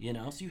 Right. You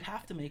know? So you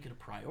have to make it a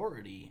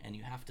priority, and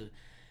you have to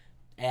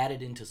add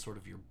it into sort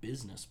of your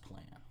business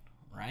plan,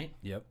 right?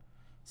 Yep.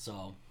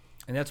 So...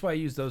 And that's why I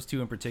use those two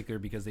in particular,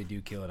 because they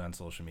do kill it on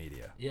social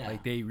media. Yeah.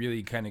 Like, they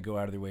really kind of go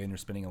out of their way, and they're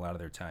spending a lot of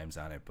their times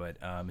on it. But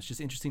it's just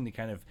interesting to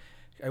kind of,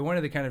 I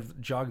wanted to kind of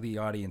jog the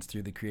audience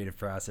through the creative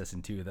process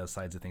and two of those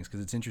sides of things,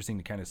 because it's interesting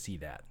to kind of see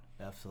that.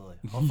 Absolutely.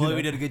 Hopefully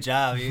we did a good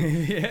job.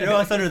 You threw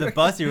us under the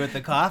bus here with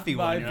the coffee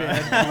My one.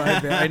 bad. My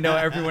bad. I know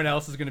everyone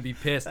else is going to be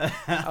pissed.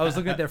 I was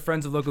looking at that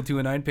Friends of Local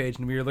 219 page,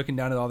 and we were looking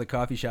down at all the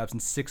coffee shops,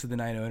 and 6 of the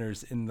 9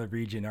 owners in the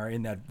region are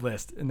in that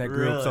list, in that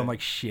group. Really? So I'm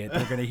like, shit,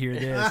 they're going to hear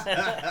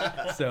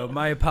this. So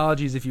my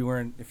apologies if you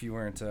weren't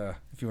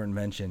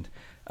mentioned.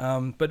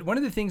 But one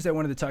of the things I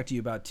wanted to talk to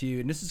you about too,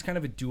 and this is kind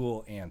of a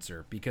dual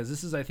answer, because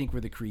this is, I think,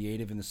 where the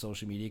creative and the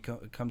social media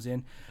comes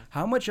in.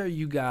 How much are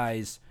you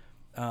guys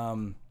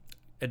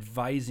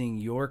advising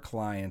your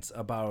clients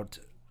about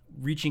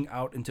reaching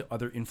out into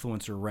other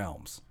influencer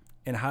realms,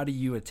 and how do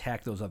you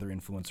attack those other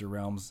influencer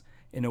realms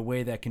in a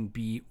way that can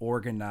be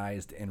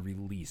organized and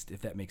released,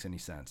 if that makes any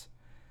sense?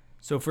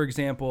 So, for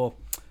example,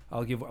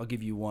 I'll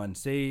give you one.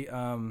 Say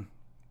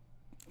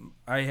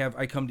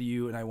I come to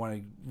you and I want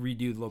to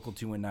redo the Local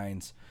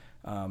 219's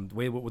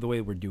the way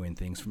we're doing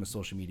things from a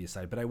social media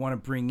side, but I want to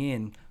bring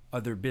in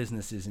other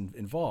businesses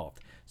involved.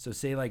 So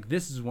say like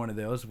this is one of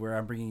those where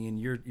I'm bringing in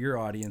your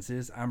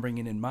audiences, I'm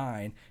bringing in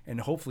mine,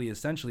 and hopefully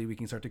essentially we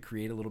can start to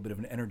create a little bit of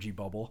an energy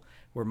bubble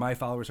where my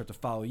followers start to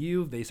follow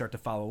you, they start to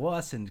follow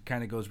us, and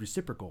kind of goes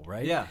reciprocal,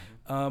 right? Yeah.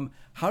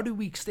 How do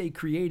we stay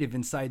creative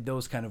inside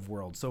those kind of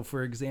worlds? So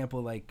for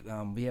example, like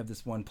we have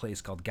this one place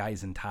called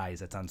Guys and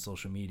Ties that's on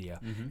social media,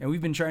 and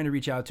we've been trying to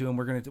reach out to them.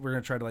 We're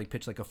gonna try to like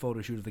pitch like a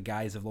photo shoot of the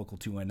guys of Local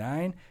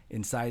 219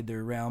 inside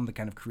their realm to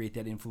kind of create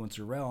that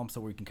influencer realm,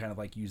 so we can kind of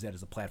like use that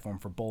as a platform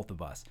for both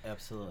of us.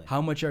 Absolutely.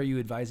 How much are you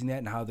advising that,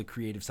 and how the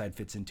creative side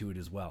fits into it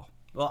as well?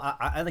 Well,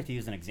 I'd like to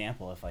use an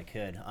example if I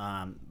could.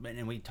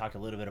 And we talked a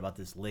little bit about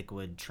this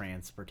Liquid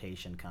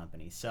Transportation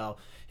Company. So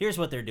here's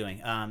what they're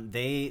doing.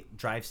 They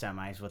drive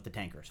semis with the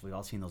tankers. We've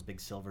all seen those big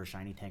silver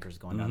shiny tankers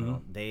going down the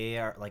road. They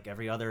are, like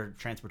every other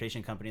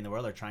transportation company in the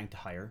world, are trying to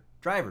hire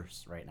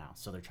drivers right now.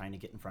 So they're trying to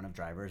get in front of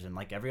drivers. And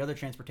like every other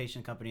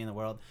transportation company in the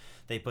world,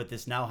 they put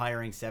this now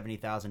hiring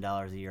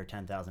 $70,000 a year,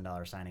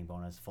 $10,000 signing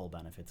bonus, full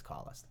benefits,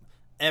 call us.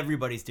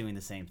 Everybody's doing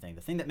the same thing.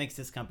 The thing that makes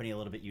this company a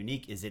little bit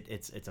unique is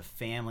it's a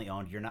family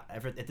owned. You're not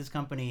at this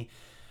company.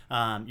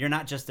 You're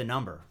not just a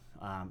number.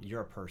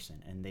 You're a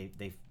person, and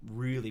they've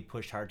really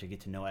pushed hard to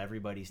get to know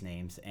everybody's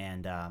names,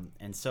 and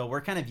so we're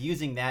kind of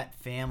using that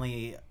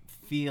family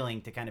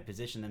feeling to kind of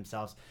position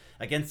themselves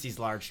against these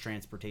large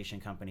transportation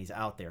companies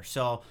out there.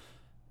 So,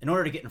 in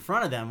order to get in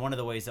front of them, one of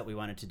the ways that we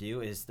wanted to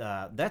do is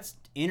that's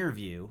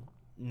interview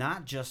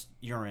not just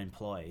your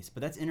employees,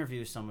 but that's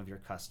interview some of your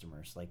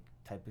customers, like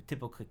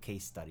typical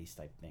case studies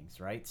type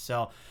things, right?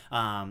 So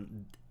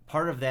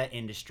part of that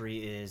industry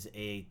is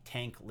a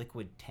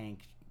liquid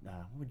tank,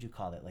 what would you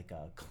call it? Like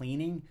a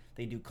cleaning?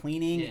 They do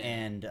cleaning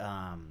and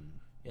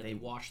they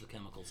wash the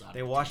chemicals out.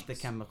 They wash the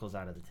chemicals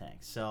out of the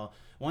tanks. So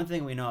one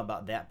thing we know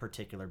about that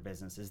particular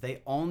business is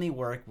they only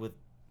work with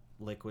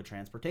liquid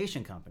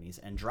transportation companies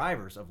and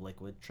drivers of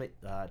liquid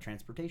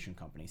transportation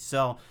companies.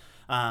 So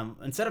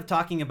instead of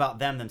talking about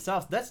them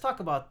themselves, let's talk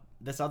about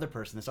this other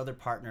person, this other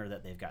partner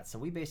that they've got. So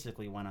we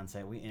basically went on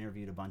site, we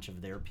interviewed a bunch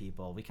of their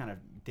people. We kind of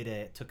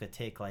took a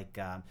take like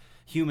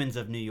Humans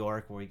of New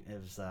York, where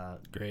it was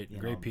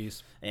great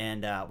piece.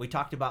 And we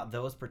talked about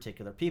those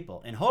particular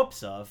people in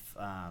hopes of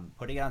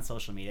putting it on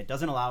social media. It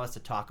doesn't allow us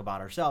to talk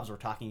about ourselves. We're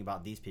talking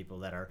about these people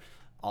that are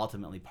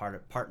ultimately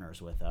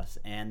partners with us,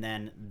 and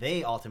then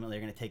they ultimately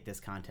are going to take this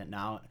content.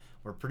 Now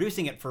we're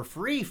producing it for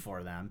free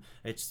for them.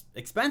 It's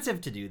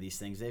expensive to do these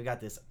things. They've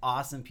got this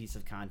awesome piece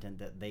of content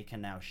that they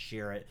can now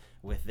share it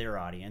with their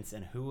audience.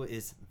 And who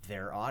is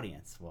their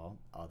audience? Well,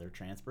 other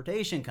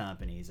transportation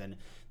companies, and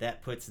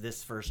that puts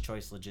this First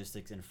Choice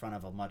Logistics in front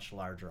of a much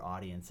larger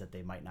audience that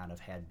they might not have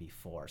had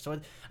before. So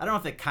I don't know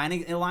if it kind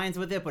of aligns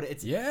with it, but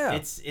it's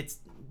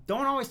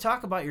don't always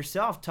talk about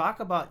yourself. Talk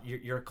about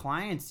your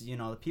clients,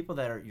 the people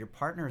that are your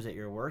partners that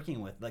you're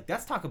working with. Like,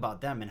 let's talk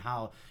about them and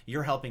how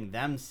you're helping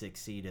them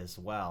succeed as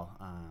well.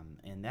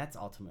 And that's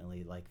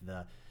ultimately like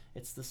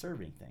it's the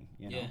serving thing.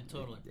 Yeah,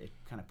 totally. It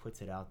kind of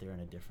puts it out there in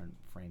a different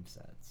frame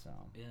set. So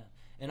yeah,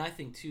 and I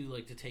think too,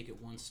 like, to take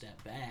it one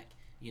step back,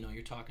 You know,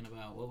 you're talking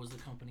about, what was the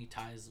company?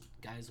 Guys and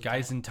Ties.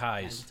 Guys and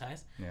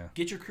Ties. Yeah.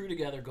 Get your crew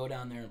together, go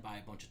down there and buy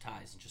a bunch of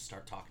ties and just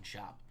start talking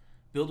shop.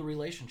 Build a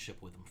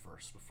relationship with them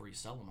first before you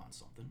sell them on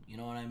something. You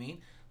know what I mean?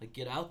 Like,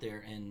 get out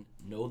there and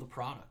know the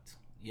product,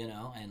 you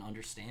know, and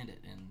understand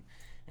it.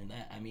 And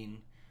that, I mean,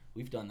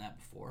 we've done that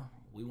before.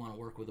 We want to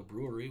work with a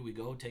brewery. We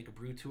go take a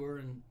brew tour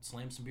and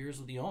slam some beers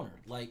with the owner.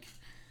 Like,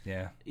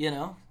 yeah, you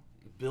know,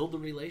 build the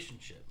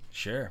relationship.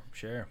 Sure.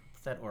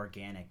 It's that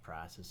organic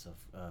process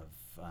of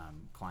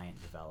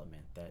client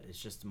development that is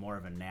just more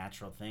of a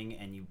natural thing,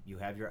 and you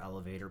have your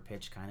elevator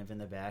pitch kind of in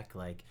the back,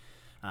 like,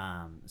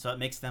 so it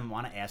makes them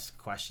want to ask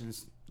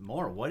questions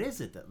more. What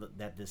is it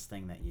that this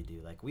thing that you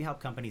do? Like, we help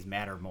companies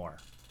matter more.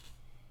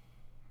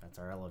 That's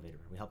our elevator.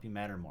 We help you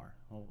matter more.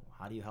 Well,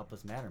 how do you help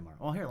us matter more?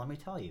 Well, here, let me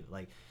tell you.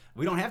 Like,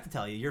 we don't have to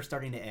tell you. You're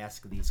starting to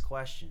ask these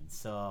questions.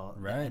 So,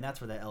 right. And that's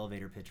where that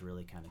elevator pitch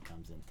really kind of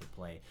comes into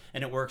play.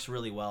 And it works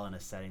really well in a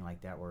setting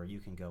like that where you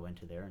can go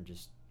into there and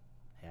just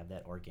have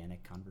that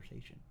organic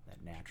conversation, that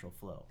natural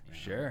flow. You know?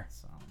 Sure.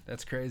 So.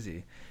 That's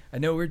crazy. I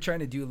know we're trying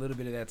to do a little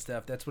bit of that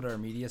stuff. That's what our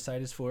media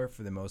side is for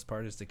the most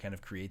part, is to kind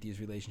of create these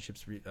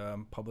relationships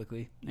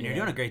publicly. And you're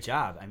doing a great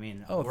job. I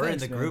mean, we're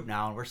thanks, in the man. group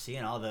now, and we're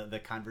seeing all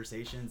the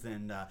conversations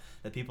and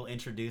the people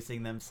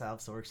introducing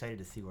themselves. So we're excited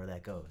to see where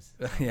that goes.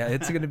 Yeah,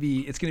 it's gonna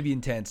be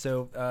intense.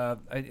 So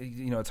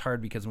it's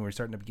hard because when we're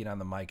starting to get on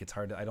the mic, it's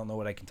hard. I don't know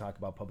what I can talk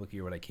about publicly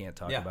or what I can't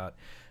talk about.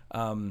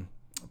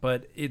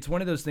 But it's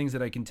one of those things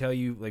that I can tell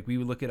you, like, we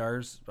would look at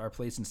our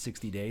place in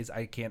 60 days.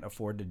 I can't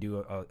afford to do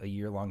a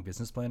year-long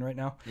business plan right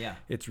now. Yeah.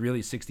 It's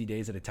really 60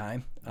 days at a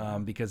time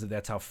because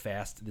that's how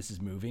fast this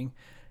is moving.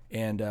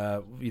 And,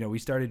 we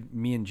started,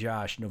 me and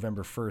Josh,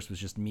 November 1st was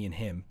just me and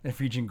him at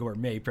Region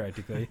Gourmet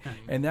practically.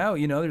 And now,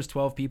 there's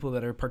 12 people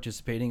that are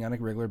participating on a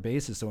regular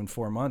basis. So in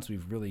 4 months,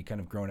 we've really kind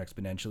of grown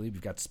exponentially.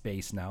 We've got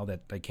space now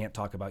that I can't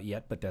talk about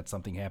yet, but that's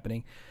something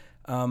happening.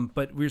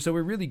 But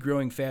we're really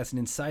growing fast, and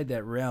inside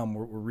that realm,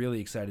 what we're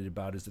really excited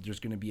about is that there's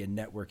going to be a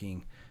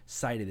networking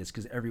side of this,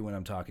 because everyone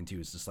I'm talking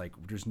to is just like,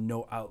 there's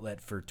no outlet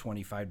for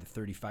 25 to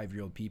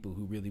 35-year-old people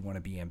who really want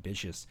to be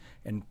ambitious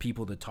and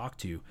people to talk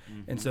to.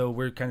 Mm-hmm. And so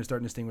we're kind of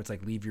starting this thing where it's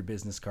like, leave your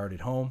business card at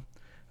home.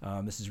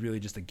 This is really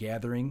just a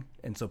gathering,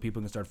 and so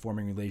people can start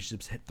forming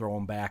relationships, throw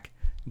them back,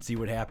 and see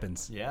what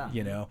happens. Yeah.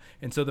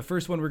 And so the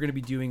first one we're going to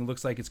be doing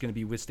looks like it's going to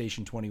be with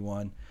Station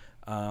 21,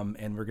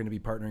 and we're going to be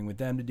partnering with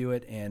them to do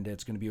it, and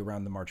it's going to be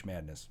around the March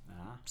Madness.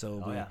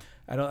 So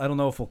I don't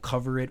know if we'll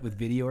cover it with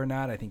video or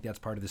not. I think that's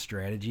part of the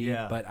strategy,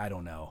 but I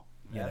don't know.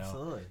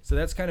 Absolutely. So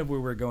that's kind of where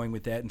we're going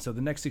with that. And so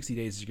the next 60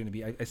 days is going to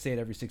be, I say it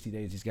every 60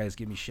 days, these guys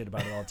give me shit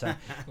about it all the time,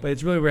 but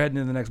it's really, we're heading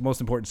into the next most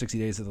important 60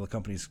 days of the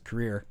company's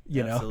career,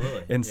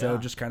 Absolutely. And so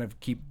just kind of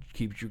keep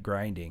you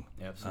grinding.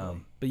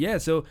 Absolutely. But yeah,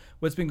 so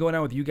what's been going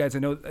on with you guys? I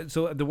know,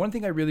 so the one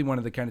thing I really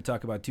wanted to kind of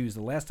talk about too is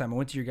the last time I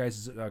went to your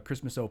guys'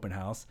 Christmas open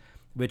house,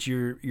 which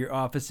your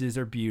offices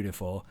are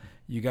beautiful.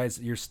 You guys,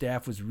 your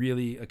staff was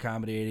really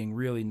accommodating,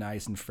 really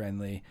nice and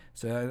friendly.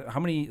 So how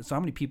many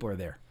people are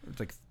there? It's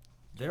like,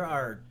 there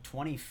are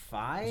 25.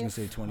 I was going to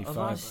say 25. Of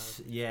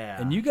us. Yeah.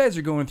 And you guys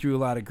are going through a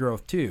lot of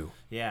growth too.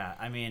 Yeah.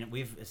 I mean,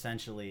 we've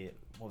essentially,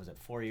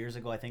 4 years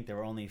ago, I think there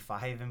were only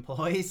 5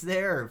 employees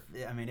there.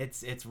 I mean,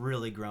 it's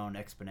really grown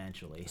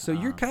exponentially. So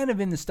you're kind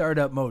of in the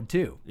startup mode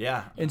too.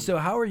 Yeah. And so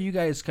how are you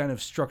guys kind of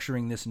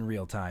structuring this in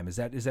real time? Is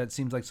that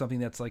seems like something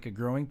that's like a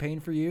growing pain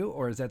for you,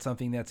 or is that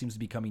something that seems to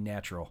be becoming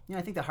natural? Yeah,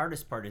 I think the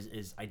hardest part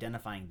is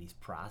identifying these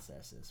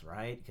processes,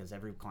 right? Because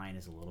every client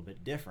is a little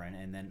bit different,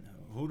 and then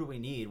who do we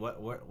need?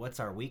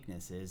 What's our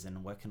weaknesses,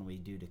 and what can we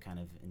do to kind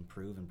of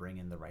improve and bring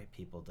in the right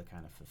people to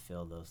kind of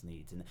fulfill those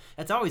needs? And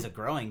that's always a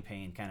growing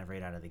pain, kind of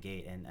right out of the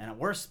gate. And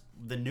we're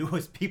the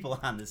newest people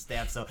on the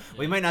staff, so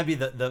we might not be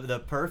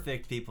the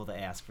perfect people to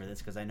ask for this,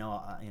 because I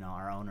know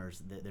our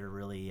owners, they're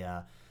really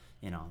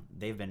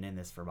they've been in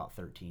this for about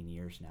 13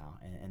 years now,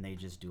 and they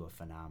just do a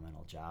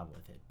phenomenal job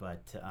with it.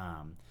 But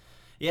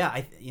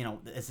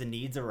as the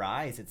needs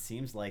arise, it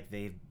seems like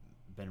they've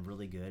been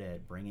really good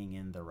at bringing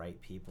in the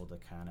right people to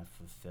kind of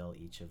fulfill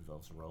each of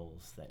those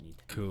roles that need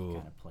to be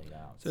kind of played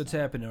out. So it's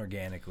happened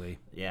organically.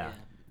 Yeah.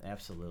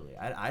 Absolutely.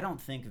 I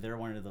don't think they're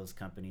one of those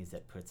companies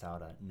that puts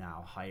out a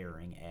now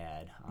hiring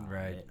ad.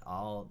 Right.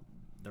 All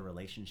the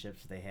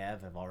relationships they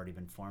have already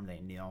been formed.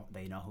 They know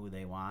who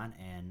they want,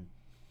 and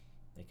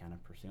they kind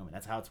of pursue them. And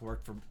that's how it's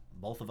worked for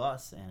both of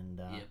us. And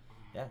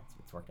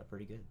it's worked out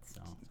pretty good.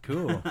 So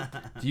cool.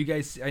 Do you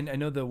guys? I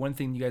know the one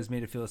thing you guys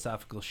made a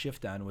philosophical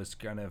shift on was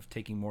kind of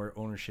taking more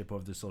ownership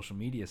of the social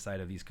media side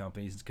of these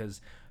companies, because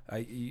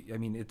I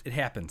mean it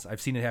happens.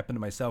 I've seen it happen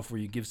to myself,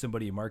 where you give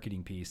somebody a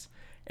marketing piece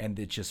and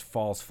it just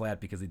falls flat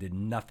because they did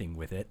nothing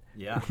with it.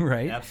 Yeah.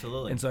 Right.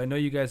 Absolutely. And so I know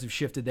you guys have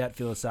shifted that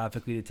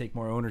philosophically to take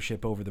more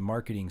ownership over the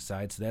marketing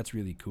side. So that's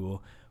really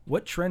cool.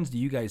 What trends do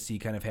you guys see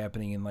kind of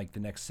happening in like the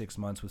next 6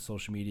 months with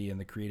social media and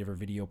the creative or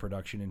video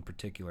production in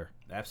particular?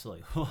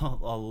 Absolutely.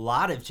 A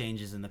lot of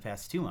changes in the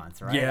past 2 months,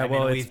 right? Yeah,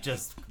 we've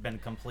just been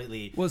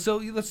completely... Well, so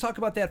let's talk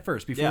about that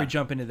first before we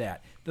jump into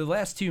that. The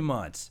last 2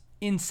 months,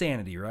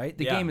 insanity, right?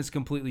 The Yeah. game has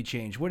completely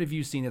changed. What have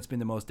you seen that's been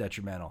the most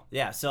detrimental?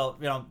 Yeah, so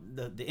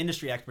the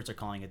industry experts are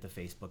calling it the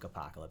Facebook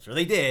apocalypse, or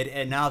they did,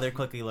 and now they're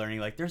quickly learning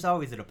like there's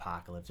always an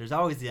apocalypse, there's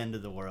always the end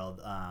of the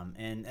world,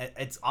 and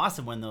it's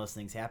awesome when those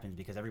things happen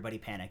because everybody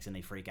panics and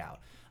they freak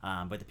out.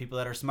 But the people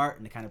that are smart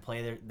and they kind of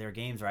play their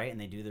games right and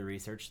they do the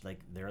research,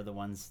 like they're the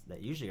ones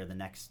that usually are the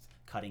next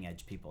cutting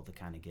edge people to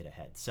kind of get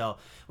ahead. So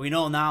we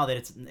know now that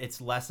it's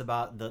less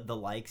about the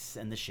likes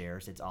and the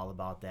shares. It's all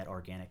about that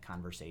organic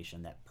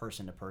conversation, that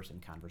person to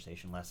person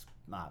conversation, less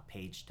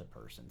page to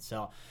person.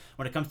 So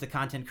when it comes to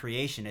content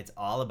creation, it's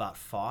all about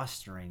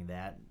fostering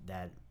that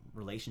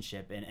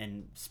relationship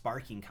and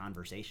sparking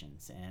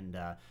conversations. And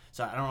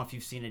so I don't know if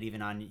you've seen it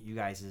even on you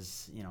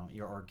guys'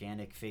 your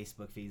organic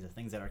Facebook feeds, the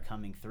things that are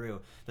coming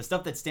through. The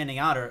stuff that's standing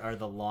out are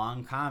the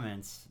long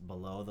comments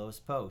below those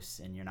posts,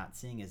 and you're not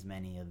seeing as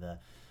many of the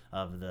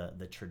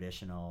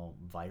traditional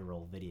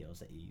viral videos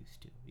that you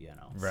used to,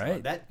 Right.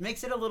 So that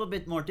makes it a little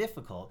bit more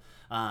difficult.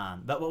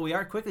 But what we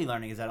are quickly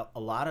learning is that a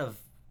lot of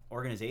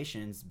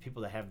organizations,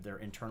 people that have their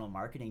internal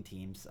marketing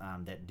teams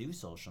that do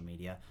social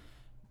media,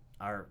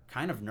 are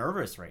kind of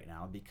nervous right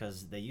now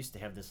because they used to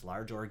have this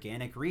large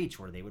organic reach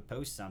where they would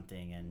post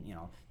something and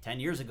 10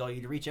 years ago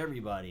you'd reach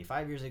everybody,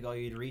 5 years ago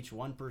you'd reach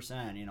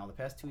 1%, the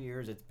past 2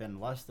 years it's been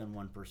less than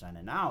 1%,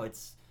 and now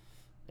it's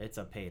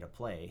a pay to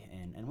play,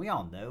 and we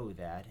all know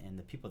that, and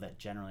the people that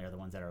generally are the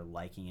ones that are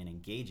liking and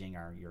engaging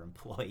are your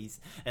employees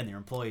and their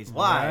employees'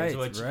 wives,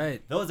 which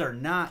those are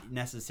not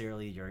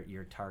necessarily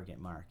your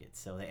target market.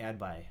 So the ad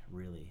buy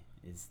really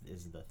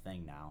is the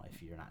thing now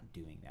if you're not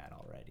doing that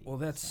already. Well,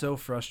 that's so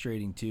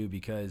frustrating too,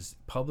 because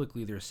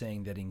publicly they're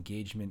saying that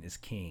engagement is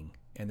king,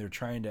 and they're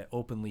trying to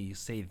openly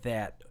say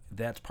that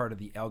that's part of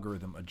the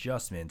algorithm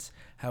adjustments.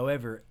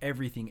 However,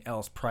 everything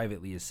else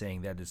privately is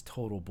saying that is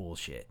total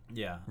bullshit.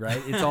 Yeah.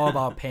 Right? It's all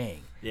about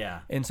paying. Yeah.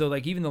 And so,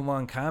 like, even the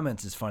long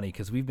comments is funny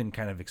because we've been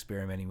kind of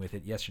experimenting with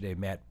it. Yesterday,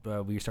 Matt,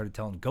 we started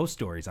telling ghost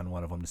stories on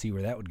one of them to see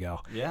where that would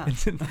go. Yeah. And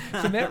so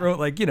Matt wrote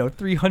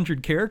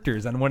 300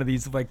 characters on one of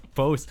these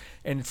posts,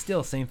 and it's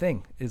still same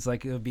thing. It's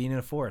like being in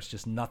a forest,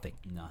 just nothing.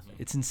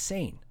 It's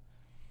insane.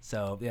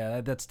 So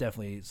yeah, that's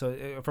definitely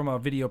so. From a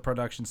video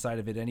production side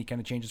of it, any kind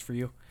of changes for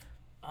you?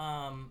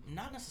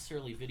 Not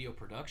necessarily video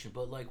production,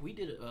 but we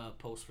did a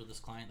post for this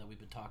client that we've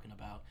been talking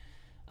about,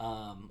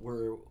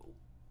 where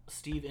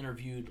Steve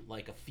interviewed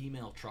a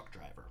female truck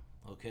driver,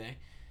 okay,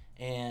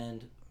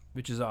 and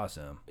which is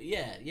awesome.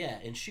 Yeah,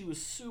 and she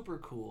was super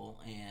cool,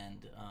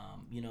 and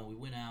we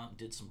went out and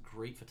did some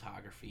great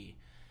photography,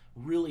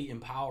 really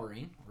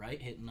empowering,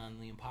 right, hitting on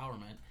the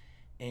empowerment.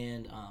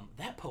 And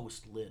that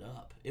post lit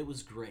up. It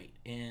was great,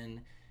 and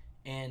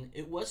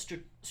it was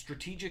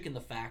strategic in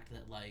the fact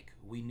that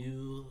we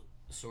knew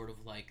sort of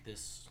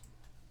this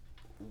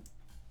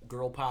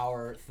girl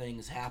power thing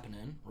is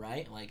happening,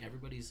 right?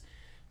 Everybody's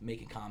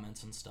making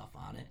comments and stuff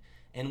on it,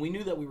 and we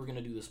knew that we were going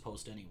to do this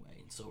post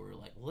anyway. And so we were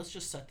like, well, let's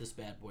just set this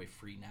bad boy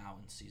free now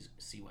and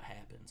see what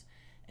happens.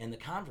 And the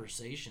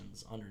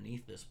conversations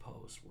underneath this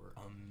post were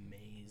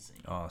amazing.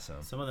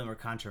 Awesome. Some of them were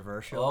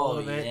controversial a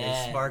little bit.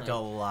 Yeah. They sparked a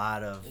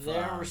lot of...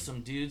 There were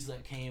some dudes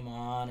that came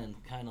on and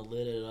kind of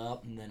lit it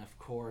up. And then, of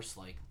course,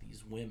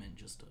 these women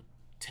just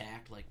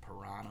attacked like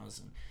piranhas.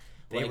 And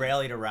they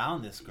rallied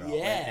around this girl.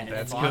 Yeah. And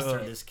that's fostered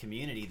cool. this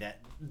community that...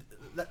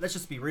 Let's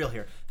just be real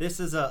here.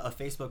 This is a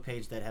Facebook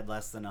page that had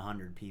less than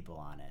 100 people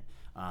on it.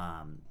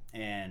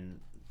 And...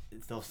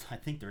 I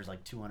think there's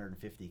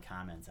 250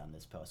 comments on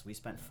this post. We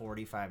spent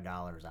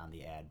 $45 on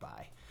the ad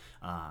buy.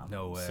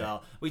 No way.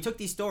 So we took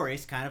these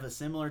stories, kind of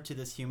similar to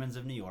this Humans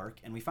of New York,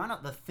 and we found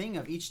out the thing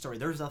of each story.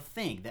 There's a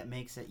thing that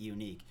makes it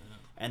unique. Yeah.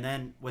 And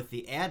then with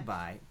the ad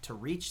buy, to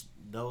reach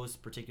those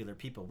particular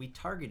people, we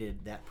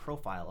targeted that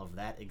profile of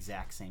that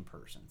exact same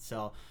person.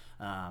 So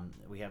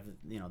we have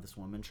this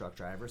woman truck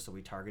driver, so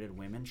we targeted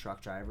women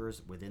truck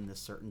drivers within this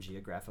certain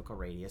geographical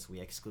radius. We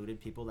excluded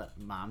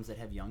moms that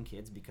have young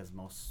kids, because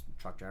most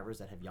truck drivers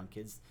that have young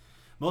kids,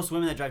 most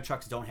women that drive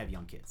trucks don't have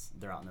young kids.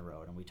 They're out on the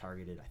road. And we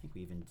targeted, I think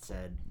we even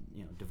said,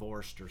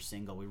 divorced or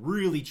single. We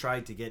really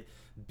tried to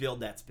build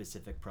that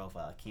specific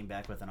profile. It came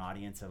back with an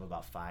audience of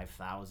about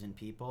 5,000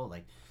 people.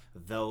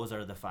 Those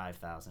are the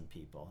 5,000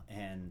 people.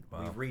 And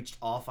wow. we reached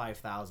all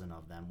 5,000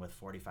 of them with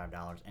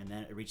 $45. And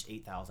then it reached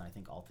 8,000, I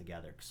think,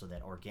 altogether. So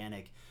that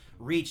organic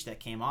reach that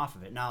came off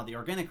of it. Now, the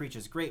organic reach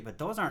is great, but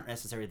those aren't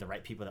necessarily the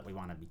right people that we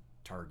want to be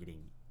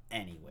targeting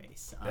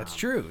anyways. That's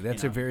true.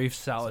 That's a very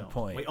solid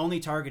point. We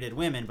only targeted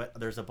women, but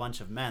there's a bunch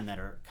of men that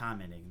are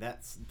commenting.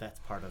 That's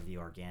part of the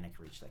organic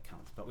reach that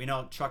counts. But we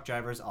know truck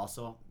drivers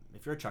also,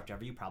 if you're a truck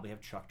driver, you probably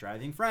have truck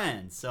driving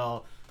friends.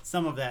 So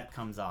some of that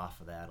comes off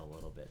of that a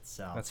little bit.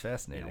 So that's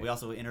fascinating. We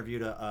also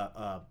interviewed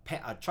a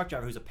truck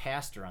driver who's a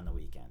pastor on the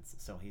weekends.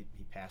 So he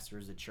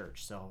pastors a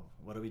church. So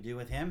what do we do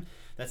with him?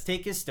 Let's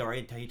take his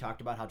story. He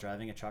talked about how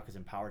driving a truck has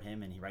empowered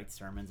him, and he writes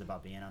sermons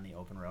about being on the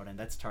open road. And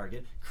let's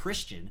target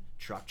Christian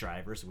truck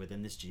drivers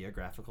within this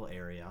geographical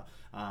area,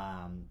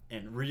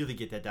 and really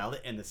get that dialed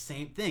in. And the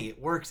same thing,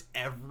 it works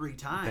every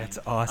time. That's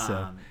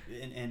awesome.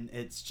 And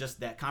it's just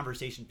that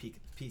conversation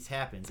piece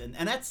happens, and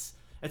that's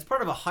it's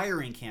part of a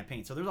hiring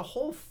campaign. So there's a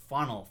whole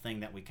funnel thing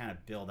that we kind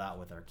of build out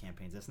with our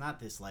campaigns. It's not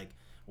this like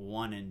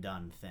one and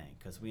done thing,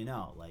 because we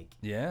know like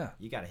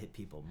you got to hit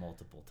people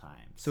multiple times.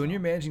 So when you're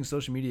managing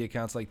social media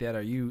accounts like that,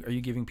 are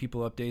you giving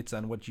people updates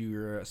on what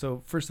you're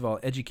so first of all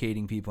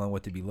educating people on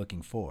what to be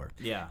looking for?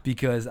 Yeah.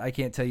 Because I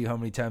can't tell you how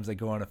many times I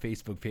go on a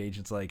Facebook page,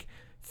 it's like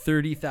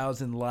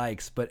 30,000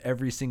 likes, but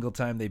every single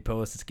time they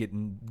post, it's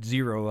getting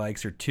 0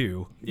 likes or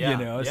 2. Yeah,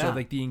 you know, yeah. so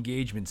like the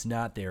engagement's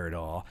not there at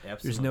all.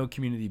 Absolutely. There's no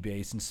community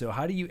base, and so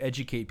how do you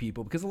educate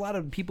people? Because a lot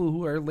of people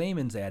who are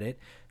layman's at it,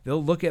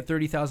 they'll look at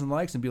 30,000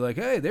 likes and be like,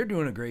 "Hey, they're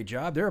doing a great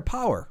job. They're a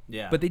power."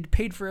 Yeah. But they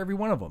paid for every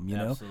one of them. You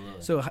know.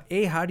 Absolutely. So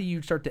how do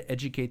you start to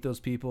educate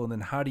those people, and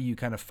then how do you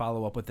kind of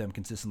follow up with them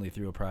consistently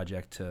through a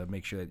project to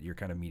make sure that you're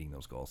kind of meeting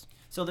those goals?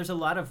 So there's a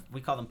lot of,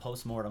 we call them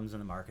postmortems in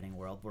the marketing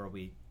world, where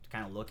we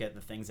kind of look at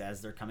the things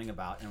as they're coming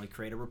about, and we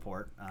create a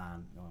report.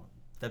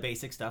 The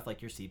basic stuff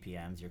like your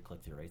CPMs, your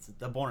click-through rates,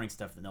 the boring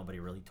stuff that nobody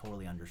really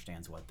totally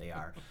understands what they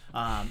are.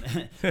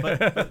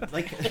 But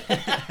like,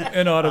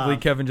 inaudibly,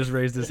 Kevin just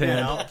raised his hand.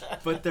 You know,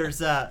 but there's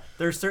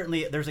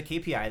certainly a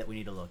KPI that we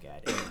need to look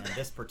at. And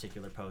this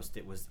particular post,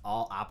 it was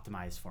all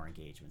optimized for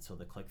engagement, so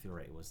the click-through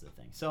rate was the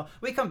thing. So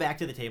we come back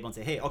to the table and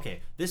say, hey,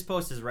 okay, this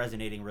post is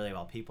resonating really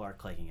well. People are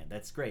clicking it.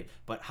 That's great.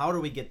 But how do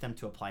we get them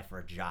to apply for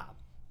a job?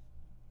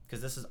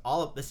 Because this is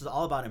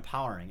all about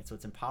empowering. And so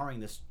it's empowering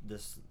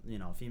this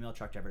female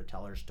truck driver to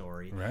tell her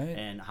story, right,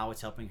 and how it's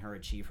helping her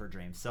achieve her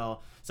dreams. So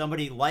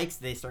somebody likes,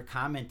 they start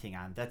commenting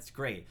on, that's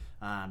great.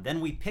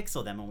 Then we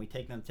pixel them and we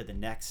take them to the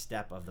next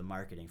step of the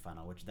marketing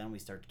funnel, which then we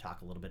start to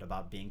talk a little bit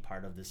about being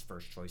part of this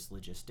first choice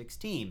logistics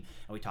team,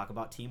 and we talk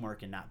about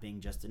teamwork and not being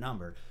just a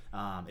number.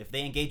 If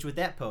they engage with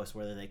that post,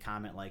 whether they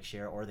comment, like,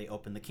 share, or they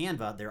open the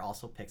Canva, they're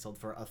also pixeled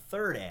for a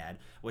third ad,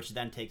 which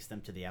then takes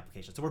them to the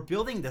application. So we're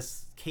building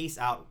this case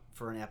out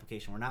for an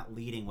application. We're not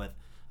leading with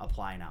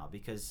apply now,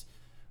 because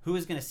who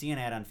is going to see an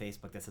ad on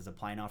Facebook that says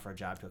apply now for a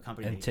job to a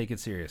company and take it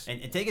serious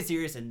and take it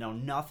serious and know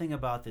nothing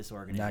about this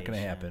organization? Not going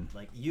to happen.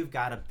 Like, you've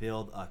got to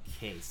build a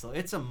case. So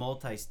it's a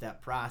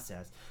multi-step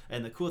process.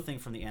 And the cool thing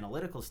from the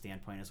analytical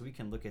standpoint is we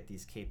can look at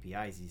these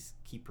KPIs, these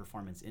key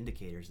performance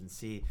indicators, and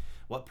see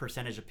what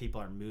percentage of people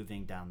are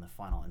moving down the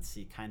funnel and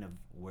see kind of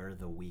where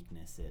the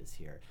weakness is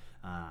here.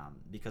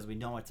 Because we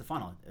know it's a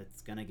funnel.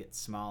 It's going to get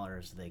smaller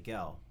as they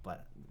go,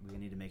 but we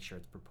need to make sure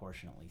it's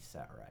proportionately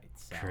set right.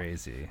 So,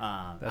 crazy.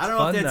 I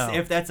don't know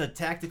if that's a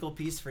tactical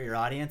piece for your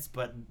audience,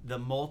 but the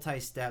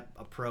multi-step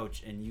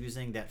approach and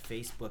using that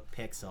Facebook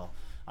pixel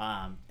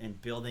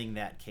and building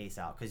that case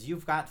out, because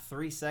you've got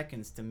 3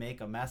 seconds to make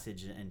a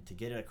message and to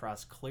get it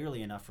across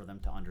clearly enough for them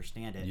to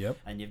understand it. Yep.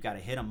 And you've got to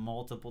hit them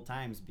multiple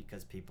times,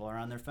 because people are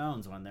on their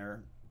phones when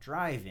they're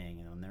driving,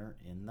 and when they're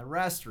in the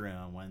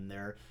restroom, when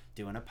they're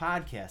doing a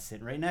podcast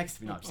sitting right next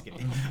to me. No, I'm just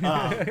kidding.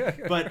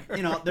 But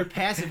they're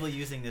passively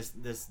using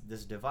this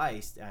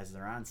device as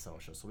they're on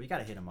social. So we got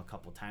to hit them a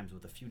couple times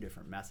with a few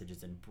different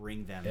messages and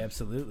bring them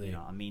absolutely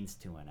a means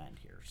to an end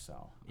here.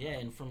 So yeah,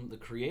 and from the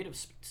creative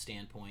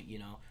standpoint,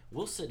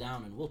 we'll sit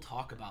down and we'll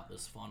talk about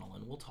this funnel,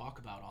 and we'll talk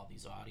about all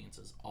these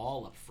audiences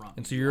all up front.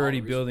 And so you're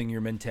already building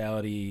your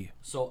mentality.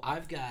 So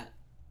I've got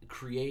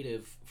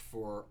creative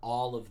for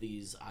all of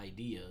these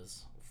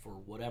ideas for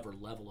whatever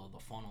level of the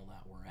funnel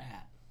that we're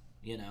at,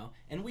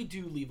 and we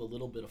do leave a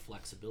little bit of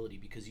flexibility,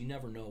 because you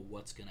never know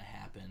what's going to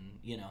happen,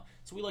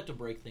 so we like to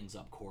break things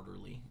up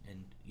quarterly,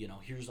 and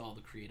here's all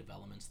the creative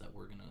elements that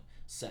we're going to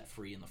set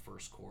free in the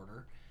first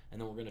quarter, and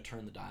then we're going to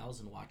turn the dials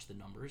and watch the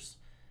numbers,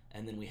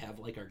 and then we have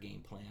like our game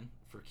plan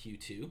for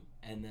Q2,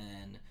 and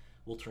then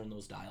we'll turn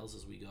those dials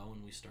as we go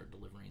and we start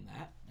delivering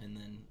that, and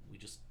then we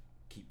just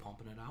keep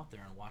pumping it out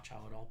there and watch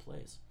how it all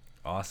plays.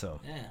 Awesome.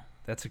 Yeah.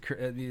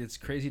 It's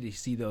crazy to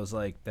see those,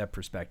 like, that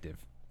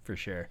perspective, for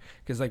sure.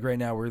 Because, like, right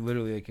now we're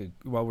literally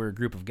we're a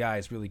group of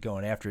guys really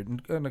going after it,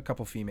 and a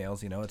couple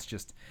females.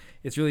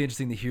 It's really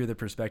interesting to hear the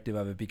perspective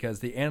of it, because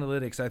the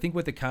analytics, I think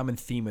what the common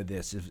theme of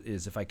this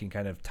is, if I can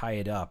kind of tie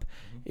it up,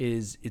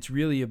 is it's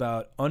really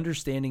about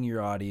understanding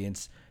your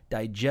audience,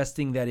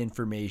 digesting that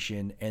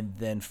information, and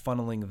then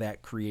funneling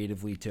that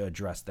creatively to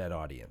address that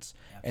audience.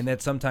 Absolutely. And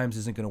that sometimes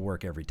isn't going to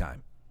work every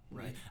time.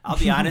 Right. I'll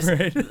be honest.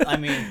 Right. I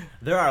mean,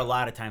 there are a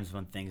lot of times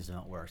when things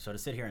don't work. So to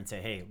sit here and say,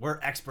 hey, we're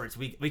experts,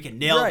 we can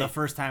nail it the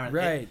first time.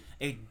 Right.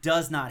 It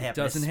does not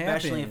happen.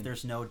 Especially happen. If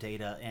there's no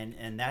data.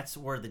 And that's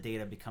where the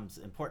data becomes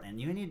important. And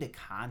you need to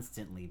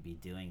constantly be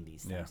doing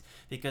these things. Yeah.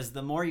 Because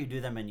the more you do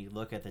them and you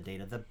look at the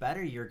data, the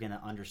better you're going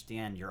to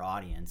understand your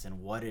audience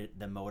and what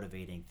the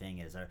motivating thing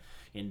is.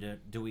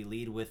 Do we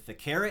lead with the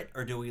carrot,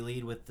 or do we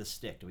lead with the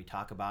stick? Do we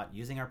talk about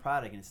using our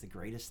product and it's the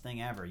greatest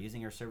thing ever,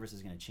 using our service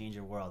is going to change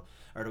your world?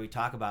 Or do we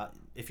talk about,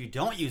 if you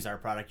don't use our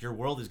product, your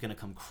world is going to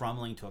come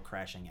crumbling to a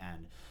crashing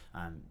end?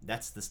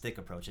 That's the stick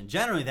approach. And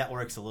generally that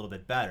works a little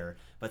bit better,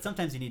 but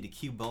sometimes you need to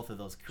cue both of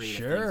those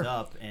creative things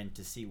up and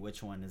to see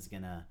which one is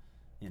going to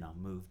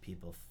move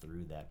people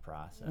through that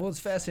process. Well, it's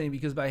fascinating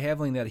because by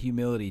having that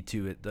humility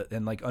to it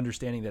and like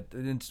understanding that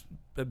it's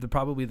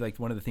probably like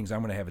one of the things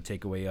I'm going to have a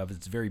takeaway of,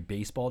 it's very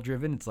baseball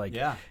driven. It's like,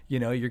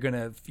 you're going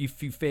to,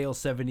 if you fail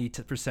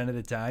 70% of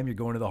the time, you're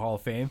going to the Hall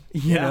of Fame,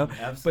 you know,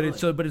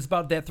 absolutely. but it's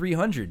about that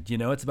 300,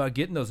 it's about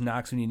getting those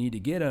knocks when you need to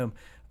get them.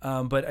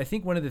 But I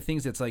think one of the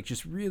things that's like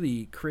just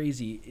really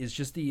crazy is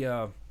just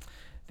the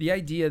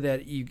idea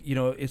that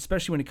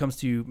especially when it comes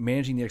to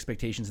managing the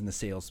expectations in the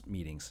sales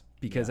meetings,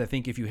 because I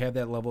think if you have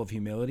that level of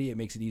humility, it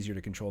makes it easier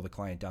to control the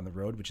client down the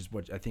road, which is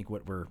what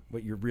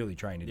you're really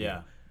trying to do.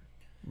 Yeah.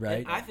 Right.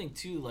 And I think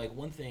too, like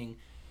one thing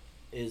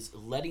is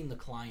letting the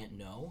client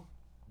know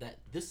that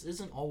this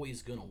isn't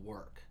always going to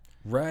work.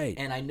 Right.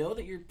 And I know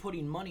that you're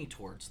putting money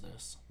towards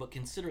this, but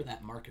consider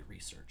that market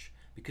research,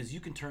 because you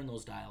can turn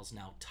those dials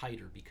now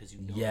tighter because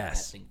you know that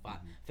thing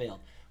failed.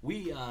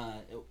 We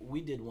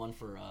did one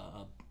for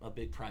a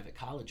big private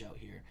college out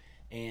here,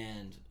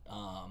 and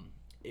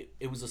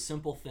it was a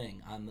simple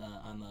thing on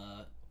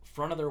the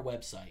front of their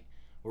website.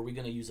 Were we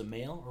going to use a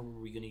male or were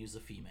we going to use a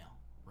female,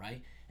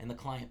 right? And the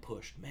client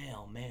pushed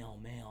male, male,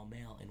 male,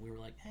 male, and we were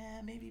like,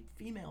 maybe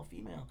female.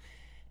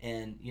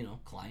 And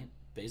client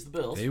pays the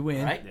bills. They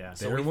win, right? Yeah.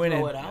 So we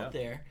throw it out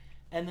there.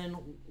 And then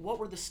what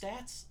were the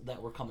stats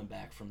that were coming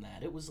back from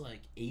that? It was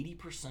like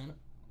 80%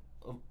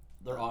 of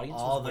their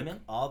audience was women.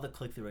 All the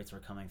click-through rates were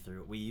coming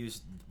through.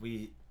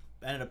 We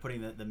ended up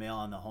putting the male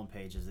on the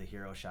homepage as the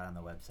hero shot on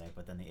the website,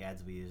 but then the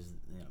ads we used,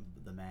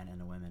 the men and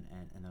the women,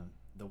 and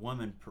the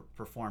woman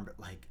performed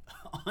like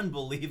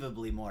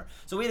unbelievably more.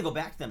 So we had to go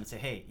back to them and say,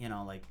 hey,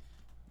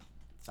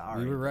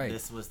 sorry, we were right.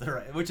 This was the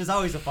right, which is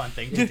always a fun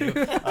thing to do.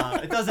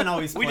 It doesn't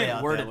always play out we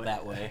didn't word it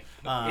that way.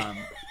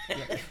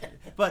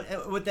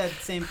 But with that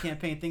same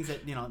campaign, things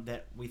that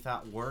that we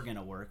thought were going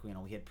to work,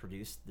 we had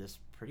produced this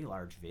pretty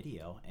large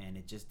video, and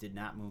it just did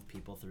not move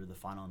people through the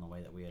funnel in the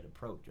way that we had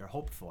approached or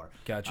hoped for.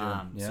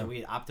 Gotcha. So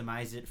we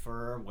optimized it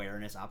for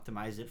awareness,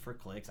 optimized it for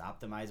clicks,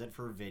 optimized it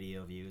for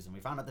video views, and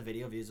we found out the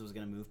video views was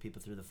going to move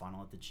people through the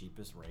funnel at the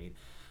cheapest rate.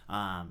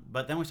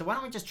 But then we said, why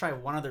don't we just try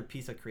one other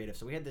piece of creative?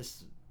 So we had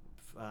this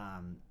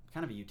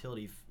kind of a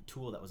utility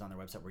tool that was on their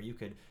website where you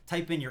could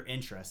type in your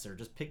interests or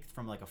just pick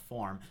from like a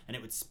form, and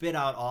it would spit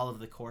out all of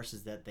the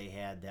courses that they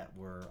had that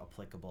were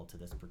applicable to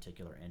this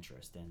particular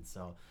interest. And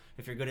so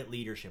if you're good at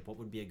leadership, what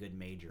would be a good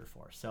major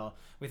for? So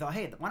we thought,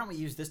 hey, why don't we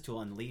use this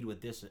tool and lead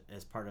with this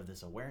as part of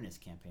this awareness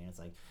campaign? It's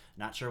like,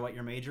 not sure what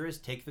your major is,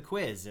 take the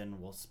quiz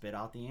and we'll spit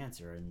out the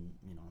answer and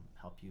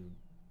help you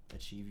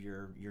achieve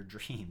your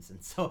dreams.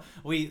 And so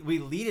we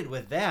leaded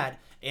with that,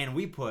 and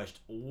we pushed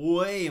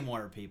way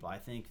more people. I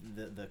think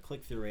the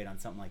click-through rate on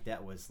something like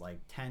that was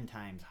like 10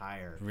 times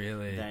higher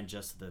than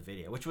just the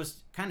video, which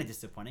was kind of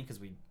disappointing because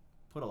we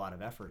put a lot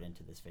of effort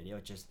into this video.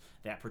 It's just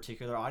that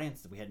particular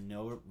audience, we had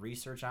no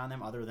research on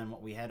them other than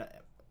what they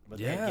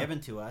had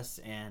given to us,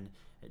 and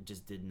it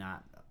just did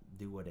not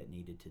do what it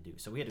needed to do.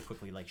 So we had to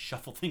quickly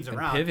shuffle things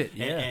around, pivot,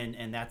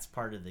 and that's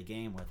part of the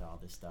game with all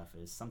this stuff.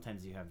 Is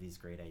sometimes you have these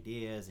great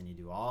ideas and you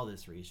do all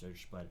this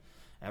research, but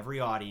every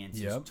audience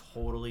is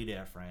totally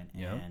different.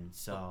 And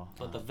so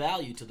but the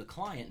value to the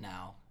client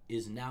now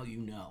is who you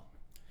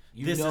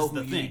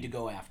need to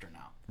go after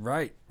now.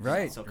 Right.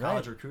 So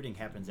college recruiting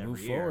happens every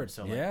Move year. forward.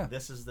 So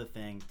this is the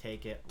thing.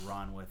 Take it,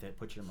 run with it,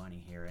 put your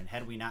money here. And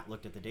had we not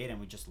looked at the data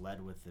and we just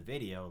led with the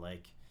video,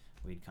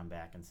 we'd come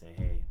back and say,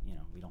 hey,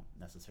 we don't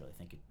necessarily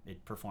think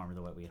it performed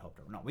the way we had hoped.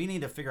 No, we need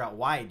to figure out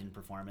why it didn't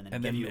perform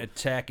and then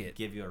attack it.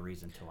 Give you a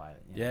reason to why.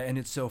 Yeah, and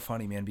it's so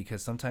funny, man,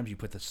 because sometimes you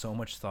put so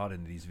much thought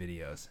into these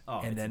videos,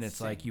 and then it's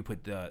like you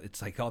put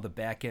it's like all the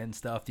back end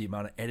stuff, the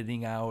amount of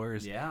editing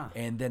hours,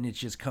 and then it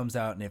just comes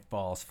out and it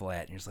falls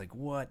flat, and you're just like,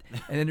 what?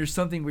 And then there's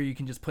something where you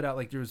can just put out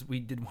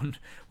we did one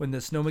when the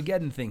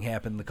Snowmageddon thing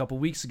happened a couple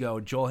weeks ago.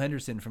 Joel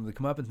Henderson from the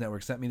Comeuppance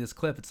Network sent me this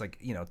clip. It's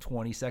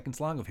 20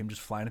 seconds long of him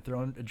just flying a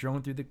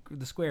drone through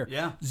the square.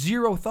 Yeah.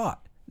 Zero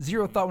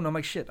thought when I'm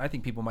like, shit, I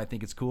think people might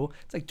think it's cool.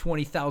 It's like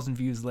 20,000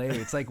 views later.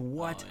 It's like,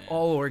 what?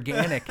 All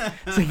organic.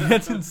 It's like,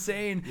 that's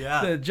insane.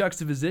 The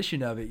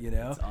juxtaposition of it,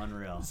 It's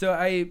unreal. So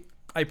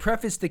I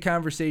prefaced the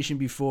conversation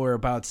before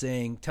about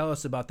saying, tell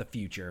us about the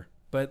future,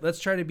 but let's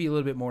try to be a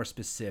little bit more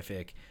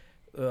specific.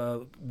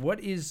 What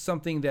is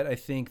something that I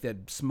think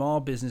that small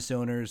business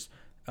owners,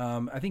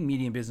 I think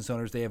medium business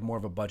owners, they have more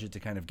of a budget to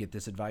kind of get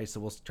this advice. So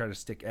we'll try to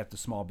stick at the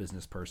small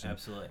business person.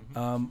 Absolutely.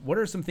 What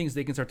are some things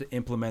they can start to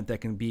implement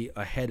that can be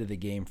ahead of the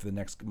game for the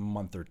next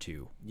month or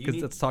two? Because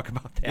let's talk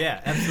about that.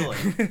 Yeah,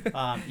 absolutely.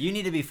 You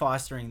need to be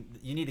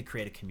you need to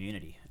create a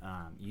community.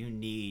 You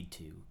need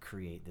to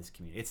create this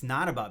community. It's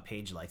not about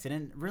page likes, and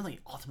it really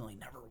ultimately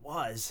never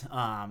was.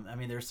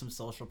 There's some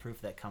social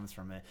proof that comes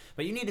from it.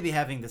 But you need to be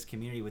having this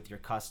community with your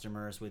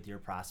customers, with your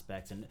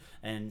prospects,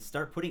 and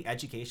start putting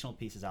educational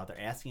pieces out there,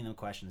 asking them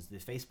questions. The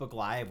Facebook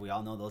Live, we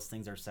all know those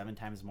things are 7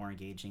 times more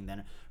engaging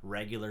than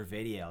regular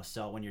video.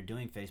 So when you're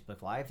doing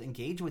Facebook Live,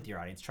 engage with your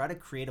audience. Try to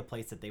create a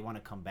place that they want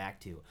to come back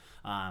to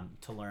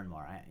learn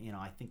more.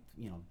 I think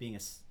being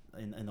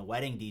in the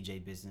wedding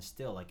DJ business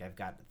still. Like I've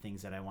got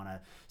things that I want to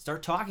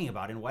start talking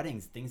about in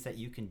weddings, things that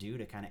you can do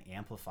to kind of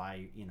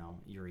amplify,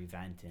 your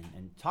event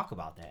and talk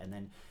about that, and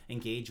then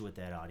engage with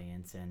that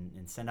audience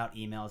and send out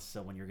emails.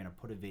 So when you're going to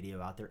put a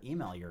video out there,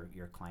 email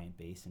your client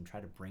base and try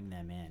to bring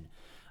them in,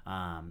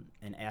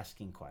 and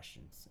asking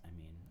questions. I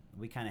mean,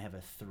 we kind of have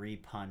a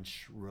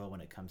 3-punch rule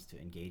when it comes to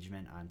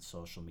engagement on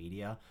social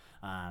media.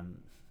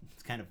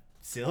 It's kind of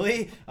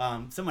silly.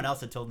 Someone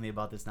else had told me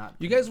about this. Not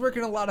you guys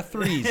working a lot of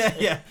threes.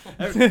 Yeah.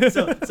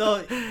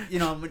 So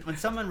when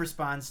someone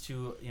responds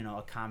to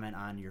a comment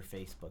on your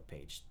Facebook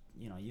page,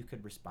 you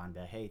could respond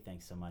back, hey,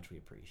 thanks so much, we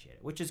appreciate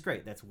it, which is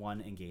great. That's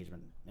one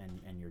engagement,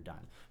 and you're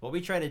done. What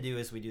we try to do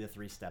is we do the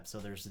 3 steps. So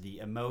there's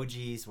the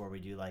emojis where we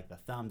do like the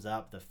thumbs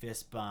up, the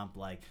fist bump,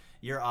 like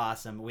you're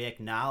awesome. We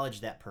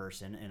acknowledge that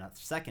person. In a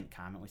second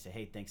comment, we say,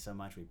 hey, thanks so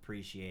much, we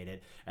appreciate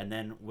it. And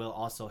then we'll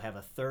also have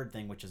a third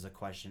thing, which is a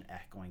question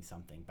echoing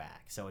something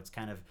back. So it's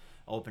kind of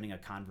opening a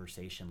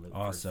conversation loop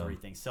for 3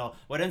 things. So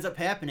what ends up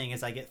happening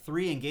is I get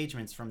 3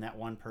 engagements from that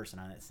one person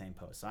on that same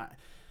post. So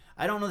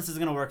I don't know this is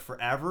going to work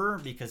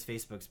forever because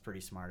Facebook's pretty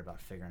smart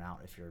about figuring out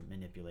if you're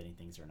manipulating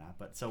things or not.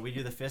 But so we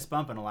do the fist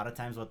bump, and a lot of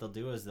times what they'll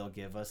do is they'll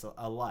give us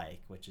a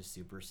like, which is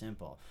super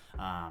simple.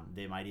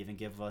 They might even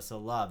give us a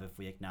love if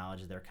we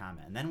acknowledge their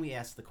comment. And then we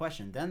ask the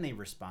question. Then they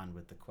respond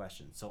with the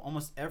question. So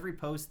almost every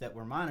post that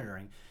we're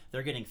monitoring,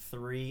 they're getting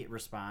 3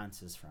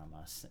 responses from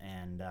us.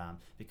 And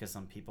because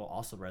some people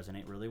also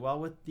resonate really well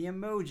with the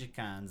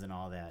emojicons and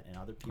all that, and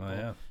other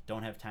people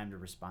don't have time to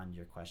respond to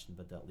your question,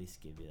 but they'll at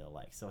least give you the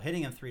like. So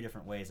hitting in 3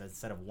 different ways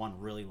instead of one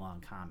really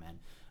long comment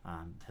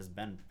has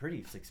been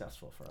pretty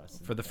successful for us.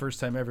 For the first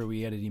time ever,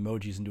 we added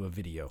emojis into a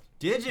video.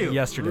 Did you?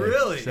 Yesterday.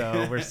 Really?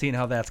 So we're seeing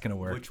how that's going to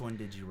work. Which one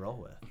did you roll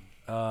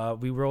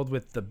with? We rolled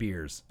with the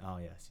beers. Oh,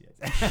 yes.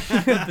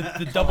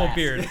 the double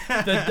beers.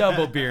 The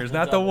double beers,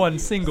 not the one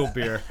single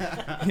beer.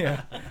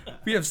 Yeah.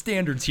 We have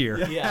standards here,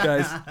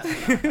 guys.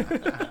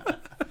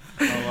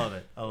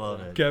 I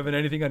love it. Kevin,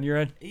 anything on your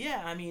end?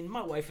 Yeah, I mean,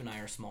 my wife and I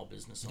are small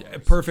business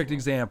owners. Perfect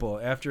example.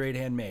 After 8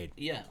 Handmade.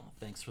 Yeah,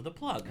 thanks for the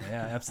plug.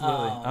 Yeah,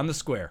 absolutely. On the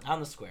square. On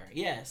the square.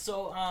 Yeah.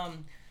 So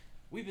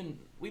we've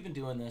been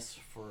doing this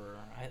for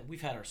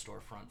we've had our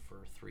storefront for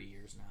 3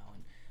 years now,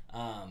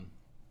 and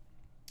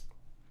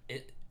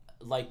it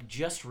like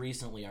just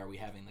recently are we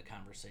having the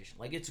conversation.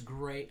 Like it's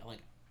great.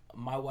 Like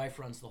my wife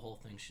runs the whole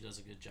thing. She does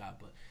a good job,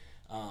 but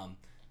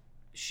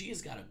she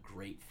has got a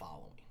great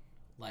following.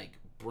 Like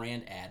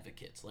brand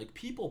advocates, like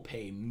people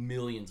pay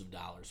millions of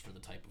dollars for the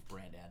type of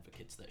brand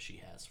advocates that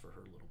she has for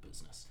her little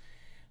business.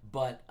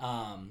 But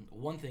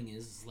one thing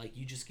is like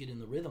you just get in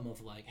the rhythm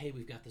of like, hey,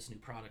 we've got this new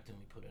product and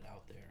we put it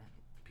out there.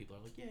 People are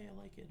like, yeah,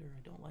 I like it or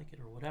I don't like it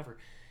or whatever.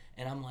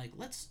 And I'm like,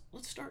 let's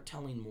start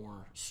telling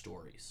more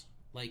stories.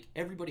 Like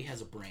everybody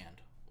has a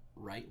brand,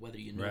 right? Whether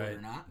you know it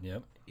or not.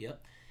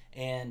 Yep.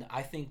 And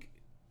I think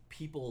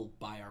people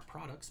buy our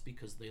products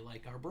because they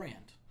like our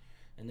brand.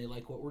 And they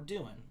like what we're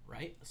doing,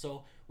 right?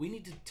 So we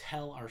need to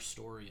tell our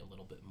story a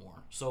little bit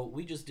more. So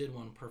we just did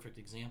one perfect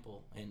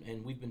example,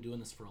 and we've been doing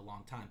this for a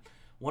long time.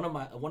 One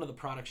of the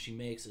products she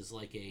makes is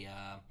like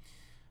a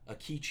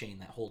keychain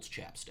that holds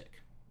chapstick,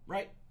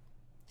 right?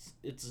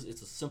 It's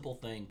a simple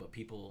thing, but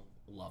people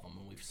love them,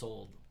 and we've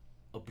sold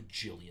a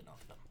bajillion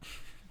of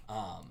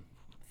them.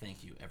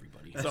 Thank you,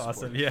 everybody. That's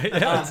awesome. Yeah,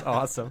 that's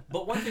awesome.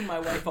 But one thing my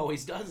wife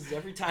always does is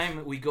every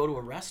time we go to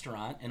a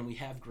restaurant and we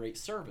have great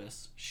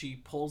service, she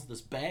pulls this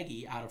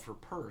baggie out of her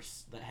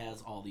purse that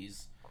has all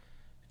these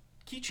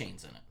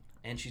keychains in it.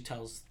 And she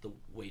tells the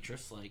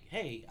waitress, like,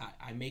 hey,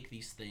 I make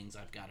these things.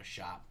 I've got a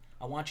shop.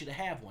 I want you to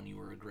have one. You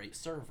were a great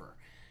server.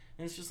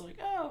 And it's just like,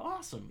 oh,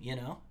 awesome,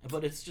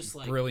 But it's just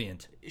like...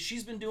 Brilliant.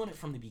 She's been doing it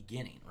from the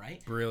beginning,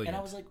 right? Brilliant. And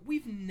I was like,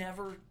 we've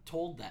never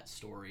told that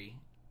story.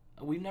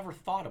 We've never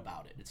thought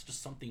about it. It's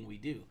just something we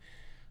do.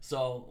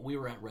 So we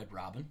were at Red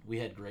Robin. We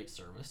had great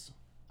service.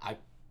 I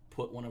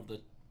put one of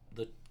the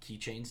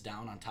keychains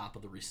down on top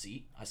of the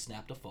receipt. I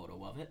snapped a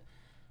photo of it.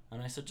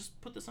 And I said,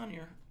 just put this on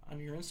your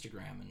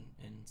Instagram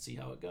and see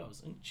how it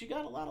goes. And she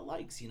got a lot of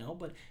likes,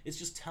 but it's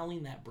just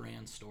telling that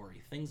brand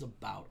story, things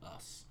about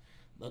us.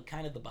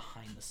 Kind of the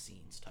behind the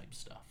scenes type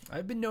stuff.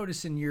 I've been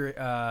noticing your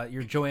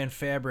Joanne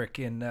Fabric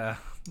and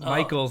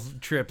Michael's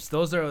trips.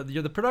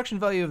 The production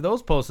value of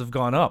those posts have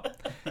gone up.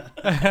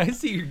 I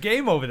see your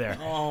game over there.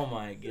 Oh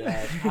my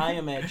gosh, I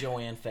am at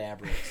Joanne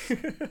Fabrics.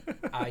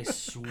 I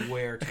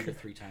swear 2 to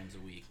 3 times a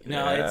week.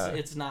 No,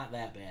 it's not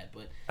that bad,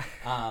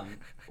 but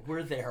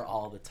we're there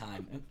all the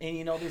time.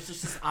 And there's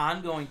just this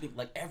ongoing thing.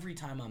 Like every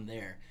time I'm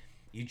there,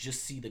 you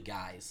just see the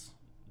guys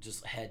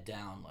just head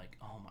down like,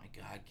 oh my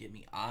God, get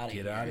me out of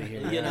here. Get out of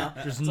here.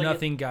 There's it's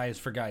nothing guys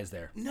for guys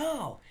there.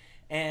 No.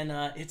 And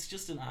it's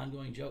just an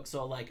ongoing joke.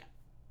 So like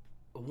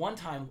one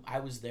time I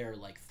was there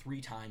like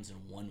 3 times in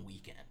one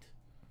weekend.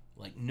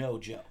 Like no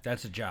joke.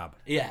 That's a job.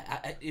 Yeah,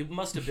 it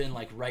must have been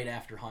like right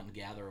after Hunt and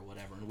Gather or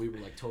whatever, and we were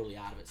like totally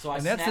out of it. So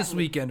and that's this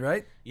weekend,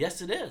 right?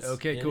 Yes, it is.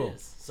 Okay, it cool.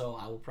 Is. So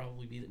I will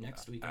probably be there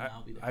next week, and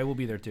I'll be there. I will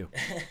be there too.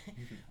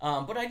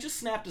 But I just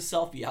snapped a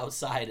selfie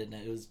outside, and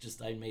it was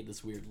just I made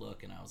this weird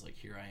look, and I was like,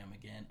 here I am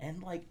again,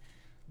 and like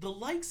the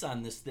likes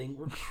on this thing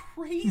were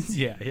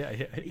crazy.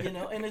 Yeah. You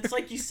know, and it's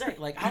like you say,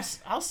 like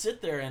I'll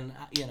sit there and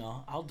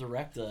I'll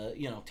direct a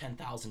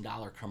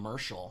 $10,000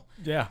 commercial.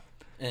 Yeah.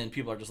 And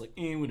people are just like,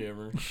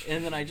 whatever.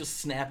 And then I just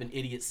snap an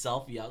idiot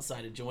selfie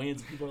outside of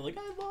Joann's, and people are like,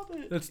 I love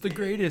it. That's the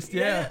greatest.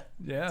 Yeah.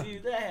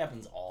 Dude, that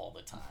happens all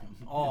the time.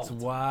 It's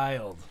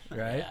wild,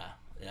 right?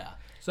 Yeah.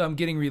 So I'm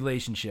getting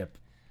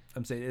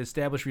I'm saying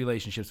establish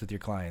relationships with your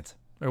clients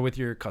or with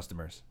your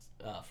customers.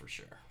 For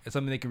sure. It's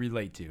something they can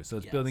relate to. So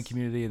it's building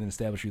community and then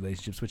establish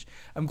relationships, which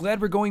I'm glad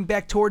we're going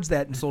back towards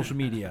that in social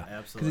media.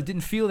 Absolutely. Because it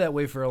didn't feel that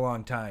way for a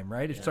long time,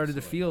 right? It started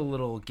to feel a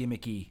little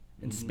gimmicky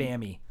and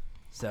spammy.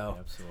 So,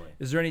 Absolutely.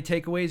 Is there any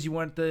takeaways you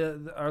want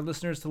our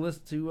listeners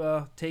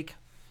to take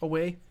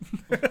away?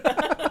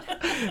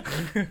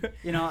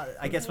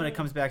 I guess when it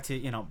comes back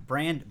to,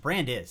 brand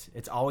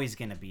it's always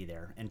going to be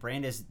there. And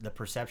brand is the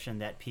perception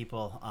that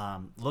people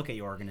look at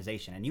your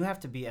organization. And you have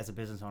to be, as a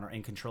business owner,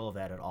 in control of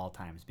that at all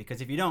times.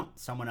 Because if you don't,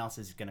 someone else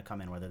is going to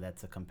come in, whether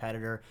that's a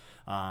competitor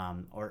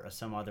or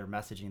some other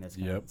messaging that's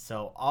going to.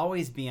 So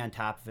always be on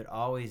top of it.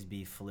 Always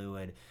be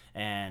fluid.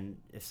 And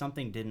if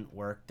something didn't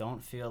work,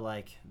 don't feel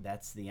like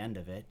that's the end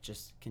of it.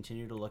 Just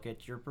continue to look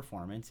at your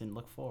performance and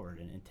look forward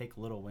and take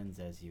little wins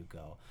as you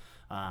go.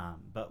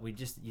 But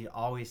you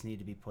always need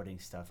to be putting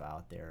stuff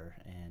out there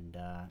and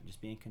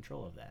just be in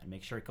control of that and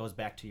make sure it goes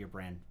back to your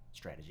brand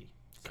strategy.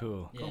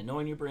 Cool. Yeah,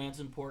 knowing your brand's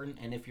important,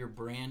 and if your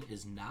brand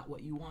is not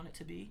what you want it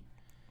to be,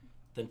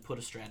 then put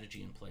a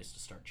strategy in place to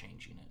start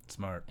changing it.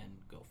 Smart. And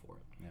go for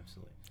it.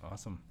 Absolutely.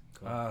 Awesome.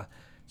 Cool.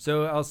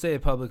 So I'll say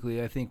it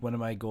publicly. I think one of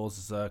my goals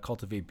is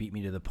Cultivate beat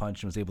me to the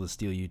punch and was able to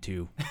steal you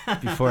two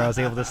before I was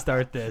able to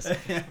start this.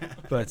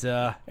 But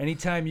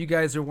anytime you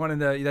guys are wanting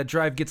that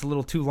drive gets a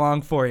little too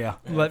long for you,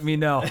 let me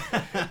know.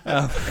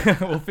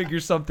 We'll figure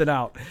something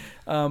out.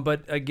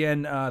 But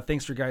again,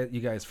 thanks for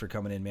you guys for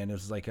coming in, man. It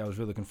was like I was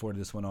really looking forward to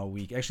this one all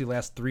week. Actually,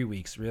 last 3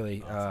 weeks,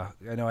 really. Awesome.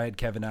 I know I had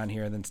Kevin on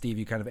here, and then Steve,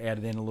 you kind of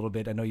added in a little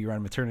bit. I know you were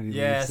on maternity leave.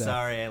 Yeah, so.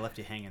 sorry, I left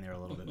you hanging there a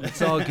little bit.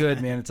 It's all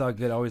good, man. It's all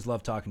good. I always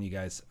love talking to you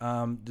guys.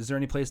 Is there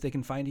any place they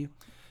can find you?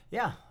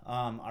 Yeah,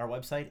 our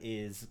website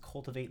is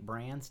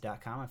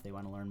cultivatebrands.com if they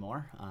want to learn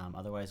more.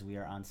 Otherwise, we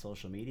are on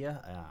social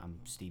media. I'm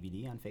Stevie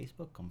D on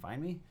Facebook. Come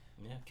find me.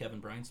 Yeah,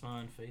 Kevin Branksma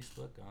on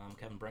Facebook.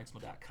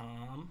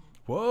 KevinBranksma.com.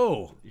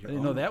 Whoa, I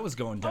didn't know that was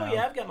going down. Oh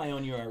yeah, I've got my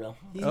own URL.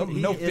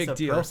 No is big a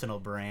deal. Personal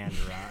brand.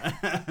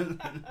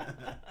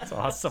 That's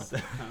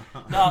awesome.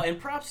 No, and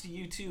props to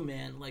you too,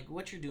 man. Like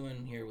what you're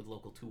doing here with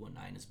Local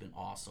 219 has been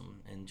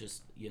awesome, and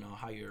just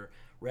how you're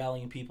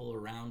rallying people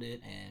around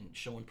it and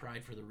showing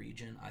pride for the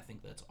region. I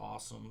think that's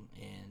awesome,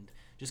 and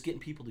just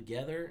getting people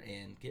together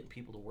and getting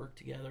people to work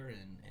together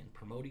and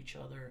promote each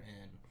other,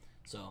 and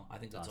so I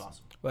think that's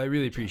awesome. Well, I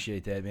really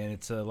appreciate that, man.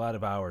 It's a lot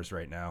of hours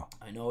right now.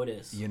 I know it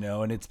is.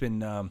 And it's been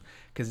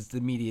because it's the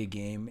media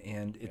game,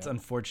 and it's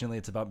unfortunately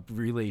it's about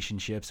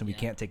relationships, and we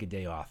can't take a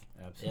day off.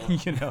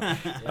 Absolutely.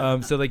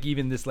 So like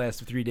even this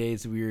last 3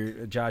 days,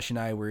 Josh and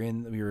I we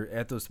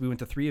went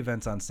to 3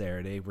 events on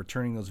Saturday. We're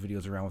turning those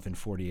videos around within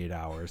 48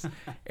 hours,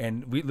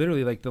 and we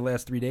literally like the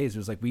last 3 days it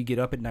was like we get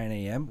up at 9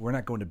 a.m. We're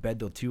not going to bed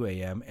till 2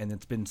 a.m. and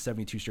it's been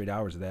 72 straight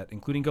hours of that,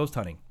 including ghost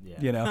hunting.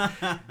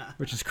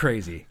 Which is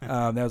crazy.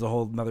 That was a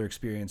whole another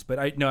experience, but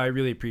I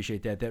really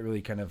appreciate that. That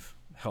really kind of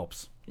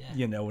helps.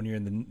 When you're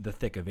in the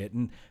thick of it,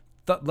 and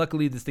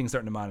luckily this thing's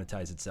starting to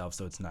monetize itself,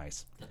 so it's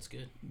nice. That's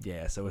good.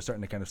 Yeah, so we're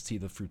starting to kind of see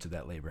the fruits of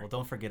that labor. Well,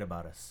 don't forget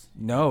about us.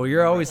 No,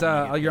 you're always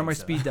you're on my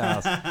speed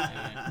dials,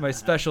 my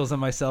specials on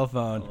my cell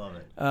phone. I love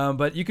it.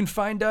 But you can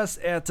find us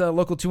at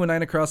Local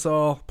 219 across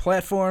all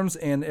platforms,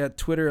 and at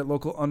Twitter at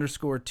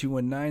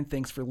local_219.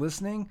 Thanks for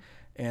listening,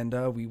 and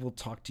we will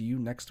talk to you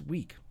next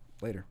week.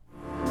 Later.